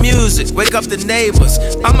up the music, wake up the neighbors.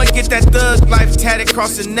 I'ma get that thug life tatted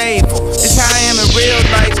across the navel. It's how I am in real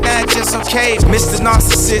life, not just okay. Mr.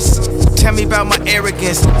 Narcissist, tell me about my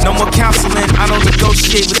arrogance. No more counseling, I don't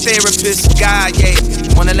negotiate with therapists. God, yeah,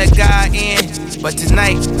 wanna let God in. But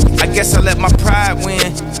tonight, I guess I let my pride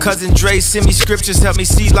win. Cousin Dre send me scriptures, help me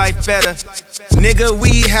see life better. Nigga,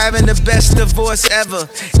 we having the best divorce ever.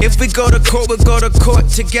 If we go to court, we'll go to court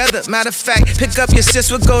together. Matter of fact, pick up your sis,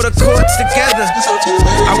 we'll go to courts together.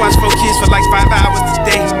 I watch 4 kids for like 5 hours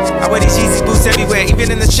today. I wear these Yeezy boots everywhere, even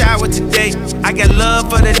in the shower today. I got love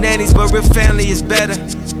for the nannies, but real family is better.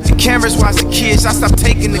 The cameras watch the kids, I stopped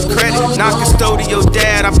taking the credit. Not custodial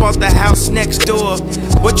dad, I bought the house next door.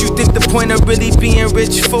 What you think the point of really being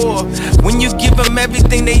rich for? When you give them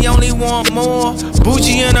everything, they only want more.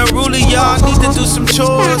 Bougie and a ruler, y'all need to do some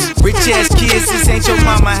chores. Rich ass kids, this ain't your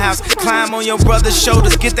mama house. Climb on your brother's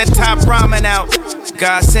shoulders, get that top ramen out.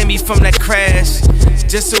 God sent me from that crash,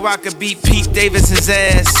 just so I could beat Pete Davidson's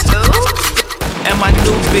ass. And my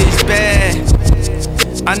new bitch bad,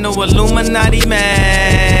 I know Illuminati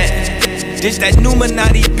mad. This that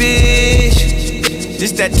Numinati bitch,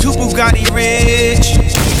 this that two Bugatti rich.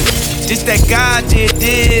 This that God did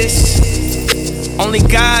this, only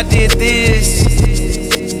God did this.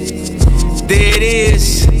 There it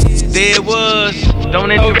is, there it was.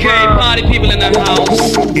 Don't interrupt. Okay, party people in the house.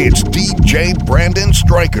 It's DJ Brandon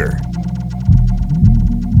Striker.